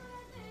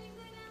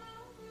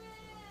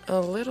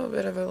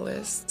a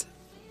list.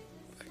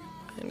 If I can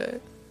find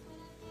it.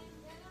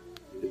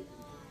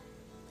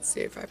 Let's see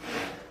if I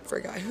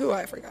forgot who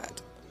I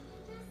forgot.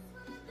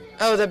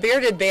 Oh, the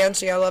Bearded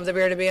Banshee. I love the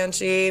Bearded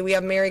Banshee. We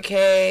have Mary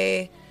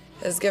Kay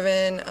has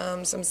given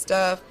some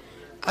stuff.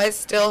 I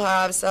still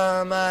have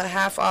some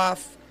half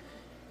off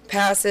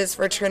passes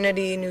for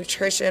Trinity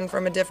Nutrition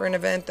from a different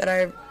event that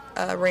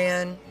I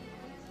ran.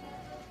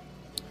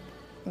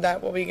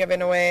 That will be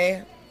given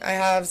away. I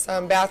have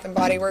some Bath and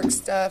Body Works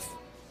stuff,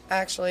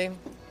 actually.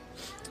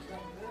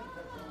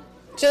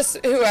 Just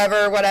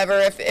whoever, whatever.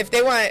 If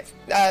they want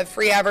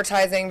free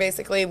advertising,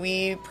 basically,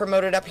 we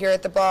promote it up here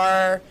at the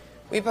bar.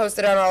 We post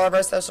it on all of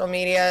our social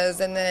medias.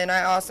 And then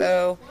I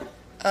also,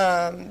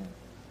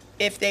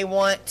 if they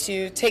want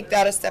to take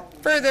that a step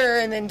further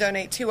and then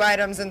donate 2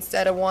 items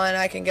instead of 1,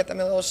 I can get them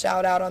a little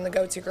shout out on the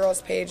Go To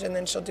Girls page, and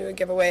then she'll do a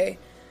giveaway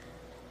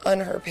on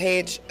her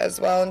page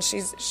as well. And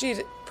she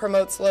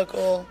promotes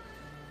local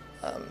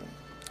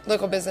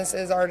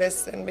businesses,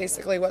 artists, and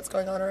basically what's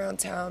going on around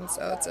town.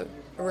 So it's a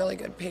really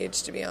good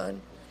page to be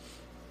on.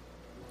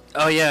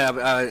 Oh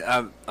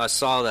yeah, I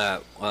saw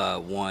that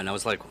one. I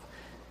was like,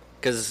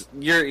 because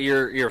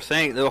your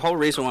thing, the whole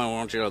reason why I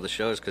want you to know the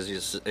show is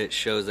because it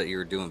shows that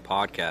you're doing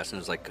podcasts, and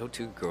it's like, Go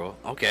To Girl,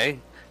 okay,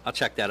 I'll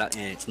check that out,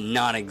 and it's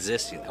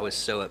non-existent. I was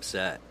so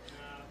upset.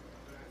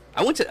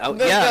 I went to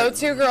Go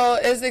To Girl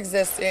is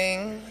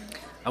existing.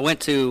 I went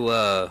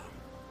to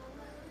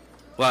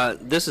well,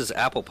 this is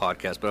Apple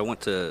Podcast, but I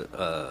went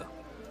to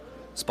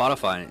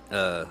Spotify.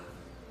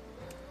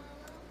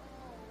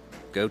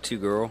 Go To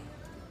Girl.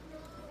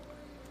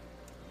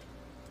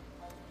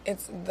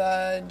 It's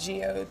the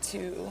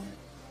GO2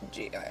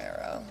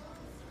 GIRL.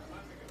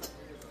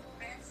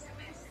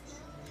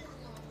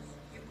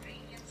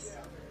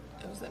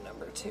 It was the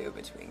number 2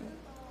 between.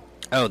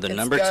 Oh, the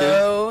number 2?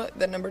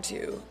 The number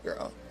 2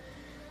 girl.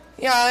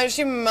 Yeah,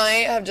 she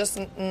might have just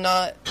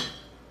not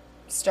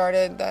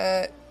started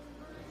that.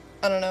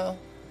 I don't know.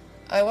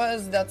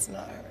 That's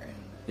not her.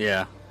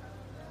 Yeah.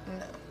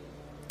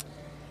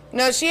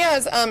 No, she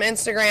has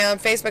Instagram.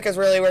 Facebook is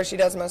really where she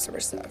does most of her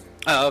stuff.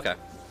 Oh, okay.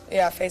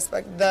 Yeah,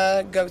 Facebook,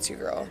 the Go To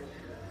Girl.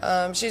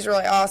 She's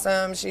really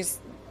awesome. She's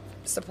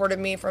supported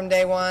me from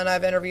day one.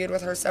 I've interviewed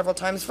with her several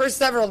times for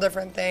several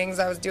different things.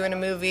 I was doing a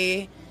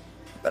movie,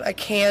 but I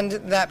canned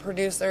that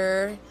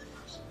producer.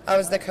 I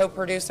was the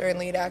co-producer and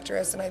lead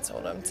actress, and I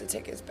told him to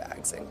take his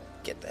bags and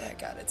get the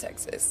heck out of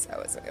Texas. I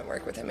wasn't going to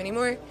work with him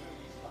anymore.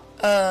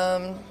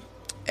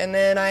 And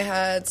then I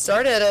had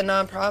started a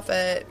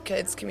nonprofit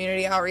kids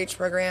community outreach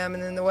program,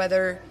 and then the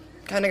weather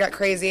kind of got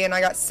crazy and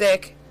I got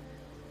sick,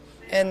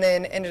 and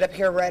then ended up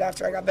here right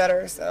after I got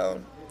better.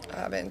 So I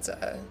haven't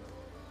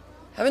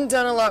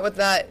done a lot with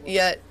that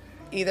yet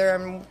either.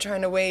 I'm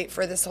trying to wait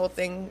for this whole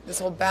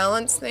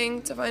balance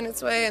thing to find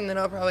its way, and then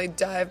I'll probably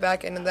dive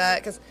back into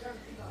that, because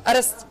I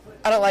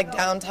don't like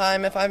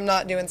downtime. If I'm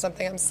not doing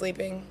something, I'm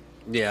sleeping.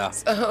 Yeah.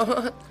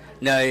 So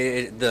No,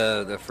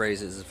 the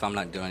phrase is, if I'm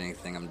not doing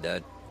anything, I'm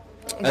dead.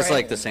 That's Right.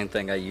 like the same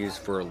thing I use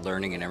for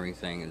learning and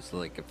everything. It's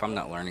like, if I'm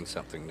not learning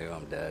something new,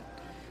 I'm dead.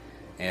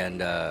 And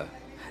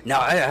now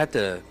I have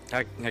to.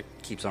 That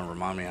keeps on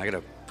reminding me. I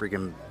gotta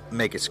freaking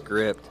make a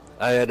script.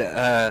 I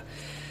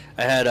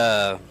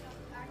had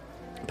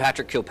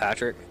Patrick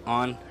Kilpatrick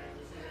on,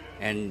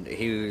 and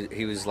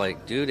he was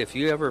like, dude, if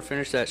you ever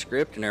finish that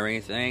script and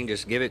everything,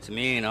 just give it to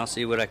me and I'll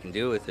see what I can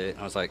do with it. And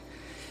I was like,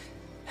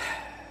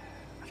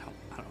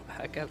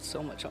 I got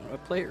so much on my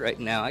plate right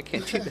now. I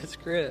can't do that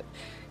script.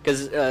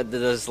 Because the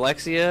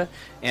dyslexia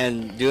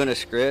and doing a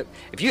script,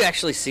 if you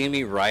actually see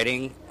me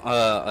writing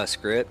a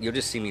script, you'll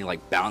just see me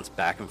like bounce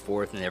back and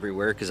forth and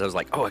everywhere, because I was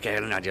like, oh, okay,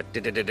 and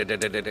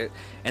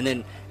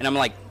I'm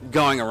like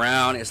going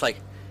around. It's like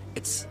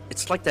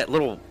that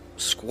little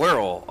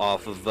squirrel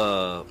off of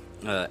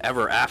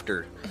Ever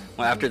After,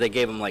 after they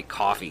gave him like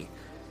coffee.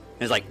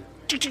 And it's like,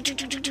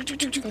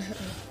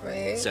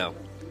 right. so.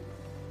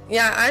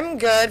 Yeah, I'm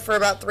good for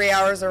about 3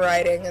 hours of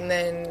writing, and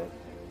then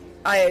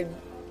I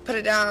put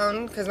it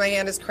down because my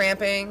hand is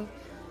cramping,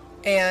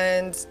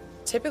 and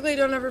typically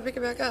don't ever pick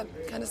it back up.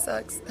 Kind of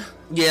sucks.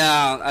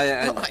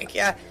 Yeah, I'm like,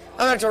 yeah, I'm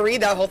gonna have to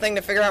read that whole thing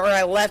to figure out where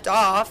I left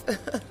off.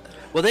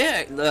 well,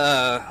 they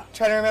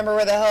Trying to remember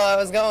where the hell I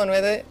was going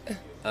with it.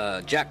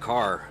 Jack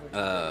Carr,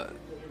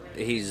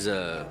 he's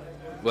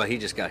he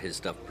just got his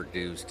stuff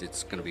produced.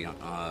 It's gonna be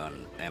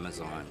on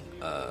Amazon.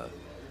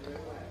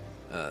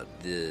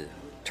 The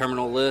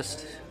Terminal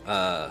List.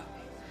 I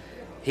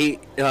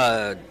think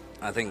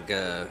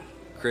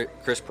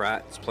Chris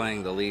Pratt's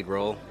playing the lead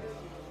role,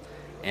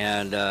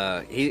 and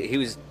he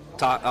was.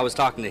 I was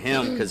talking to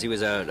him because he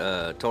was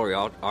at Tory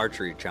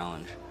Archery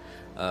Challenge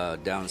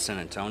down in San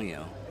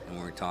Antonio, and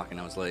we were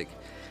talking. I was like,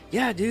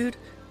 "Yeah, dude,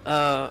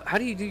 how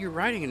do you do your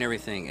writing and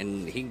everything?"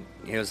 And he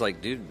was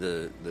like, "Dude,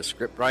 the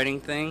script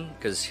writing thing,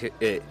 because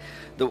the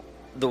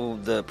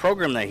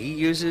program that he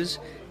uses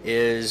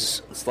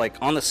is, it's like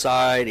on the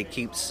side. It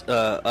keeps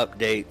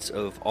updates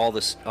of all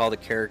the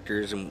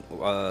characters and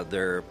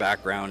their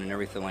background and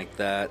everything like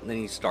that. And then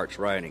he starts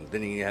writing.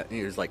 Then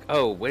he was like,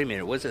 "Oh, wait a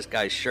minute, what's this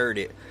guy's shirt?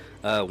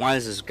 Why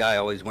is this guy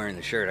always wearing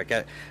the shirt?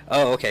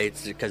 Okay,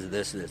 it's because of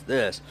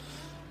this.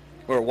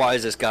 Or why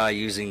is this guy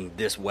using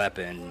this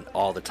weapon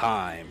all the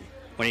time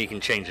when he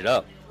can change it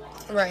up?"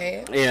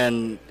 Right.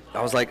 And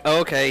I was like,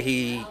 oh, okay,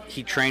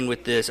 he trained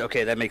with this.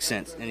 Okay, that makes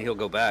sense. And he'll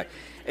go back.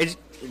 It's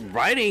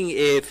writing,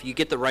 if you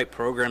get the right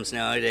programs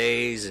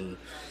nowadays, and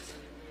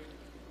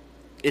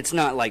it's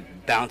not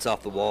like bounce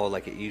off the wall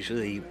like it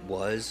usually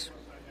was.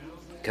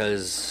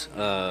 Because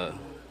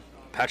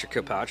Patrick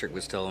Kilpatrick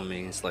was telling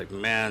me, it's like,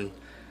 man,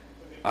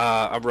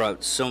 I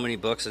wrote so many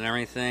books and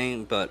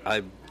everything, but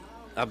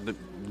I've been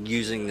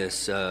using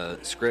this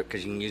script,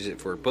 because you can use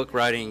it for book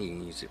writing, you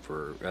can use it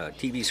for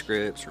TV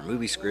scripts or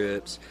movie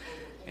scripts.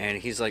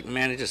 And he's like,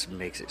 man, it just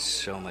makes it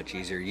so much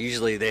easier.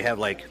 Usually they have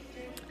like,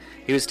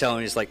 he was telling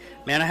me, he's like,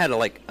 man, I had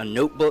a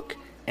notebook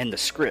and the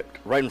script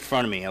right in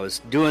front of me. I was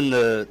doing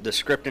the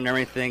script and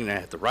everything, and I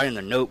had to write in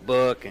the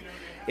notebook, and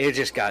it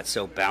just got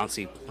so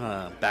bouncy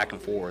back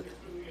and forth.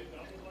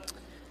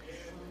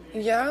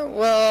 Yeah,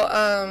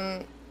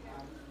 well,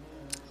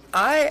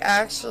 I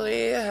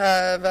actually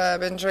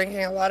have been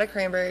drinking a lot of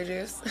cranberry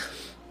juice.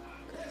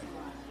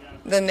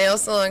 The nail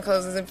salon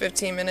closes in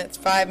 15 minutes,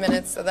 5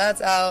 minutes, so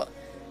that's out.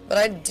 But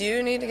I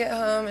do need to get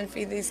home and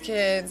feed these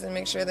kids and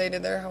make sure they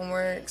did their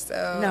homework.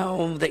 So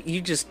No, that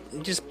you just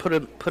put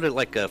it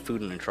like a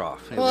food in a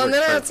trough. Well, and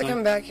then I have to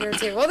come back here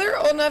too. Well, they're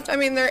old enough. I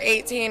mean, they're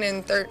 18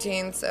 and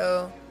 13,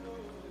 so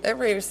they're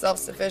pretty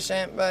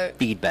self-sufficient. But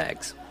feed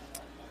bags.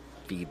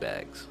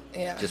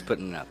 Yeah. Just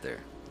putting it out there.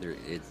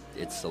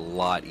 It's a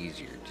lot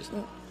easier. Just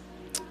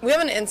we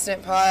have an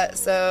Instant Pot,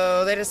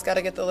 so they just got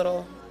to get the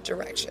little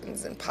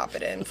directions and pop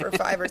it in for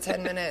 5 or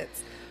 10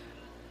 minutes.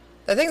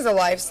 That thing's a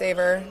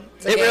lifesaver.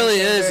 It really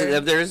is.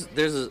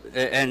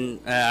 And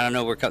I don't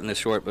know, we're cutting this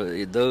short,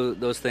 but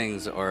those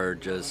things are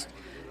just,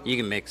 you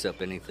can mix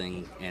up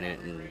anything in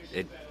it, and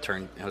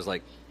I was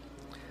like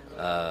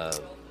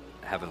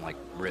having like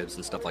ribs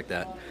and stuff like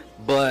that.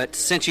 But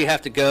since you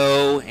have to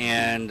go,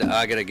 and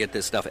I gotta get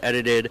this stuff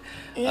edited.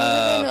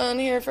 Yeah, we've been on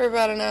here for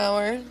about an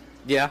hour.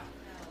 Yeah.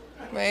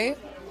 Right?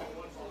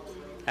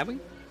 Have we?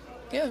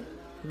 Yeah.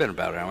 Been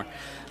about an hour.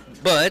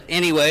 But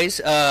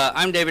anyways,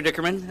 I'm David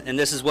Dickerman, and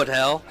this is What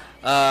Hell.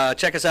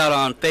 Check us out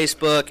on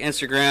Facebook,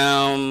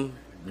 Instagram,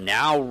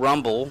 now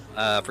Rumble.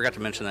 I forgot to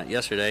mention that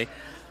yesterday.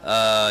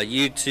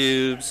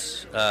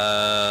 YouTube's,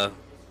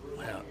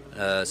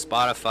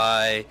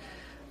 Spotify.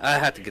 I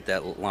have to get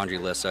that laundry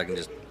list so I can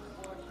just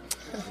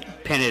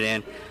pin it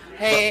in.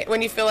 Hey,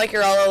 when you feel like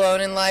you're all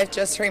alone in life,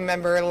 just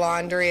remember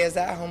laundry is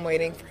at home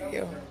waiting for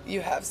you.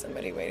 You have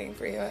somebody waiting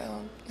for you at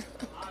home.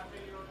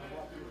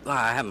 Well,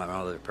 I have my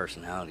other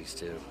personalities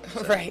too.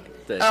 So Right.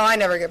 Oh, I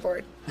never get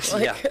bored.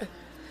 Yeah.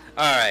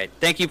 All right.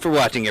 Thank you for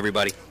watching,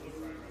 everybody.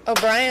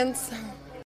 O'Brien's.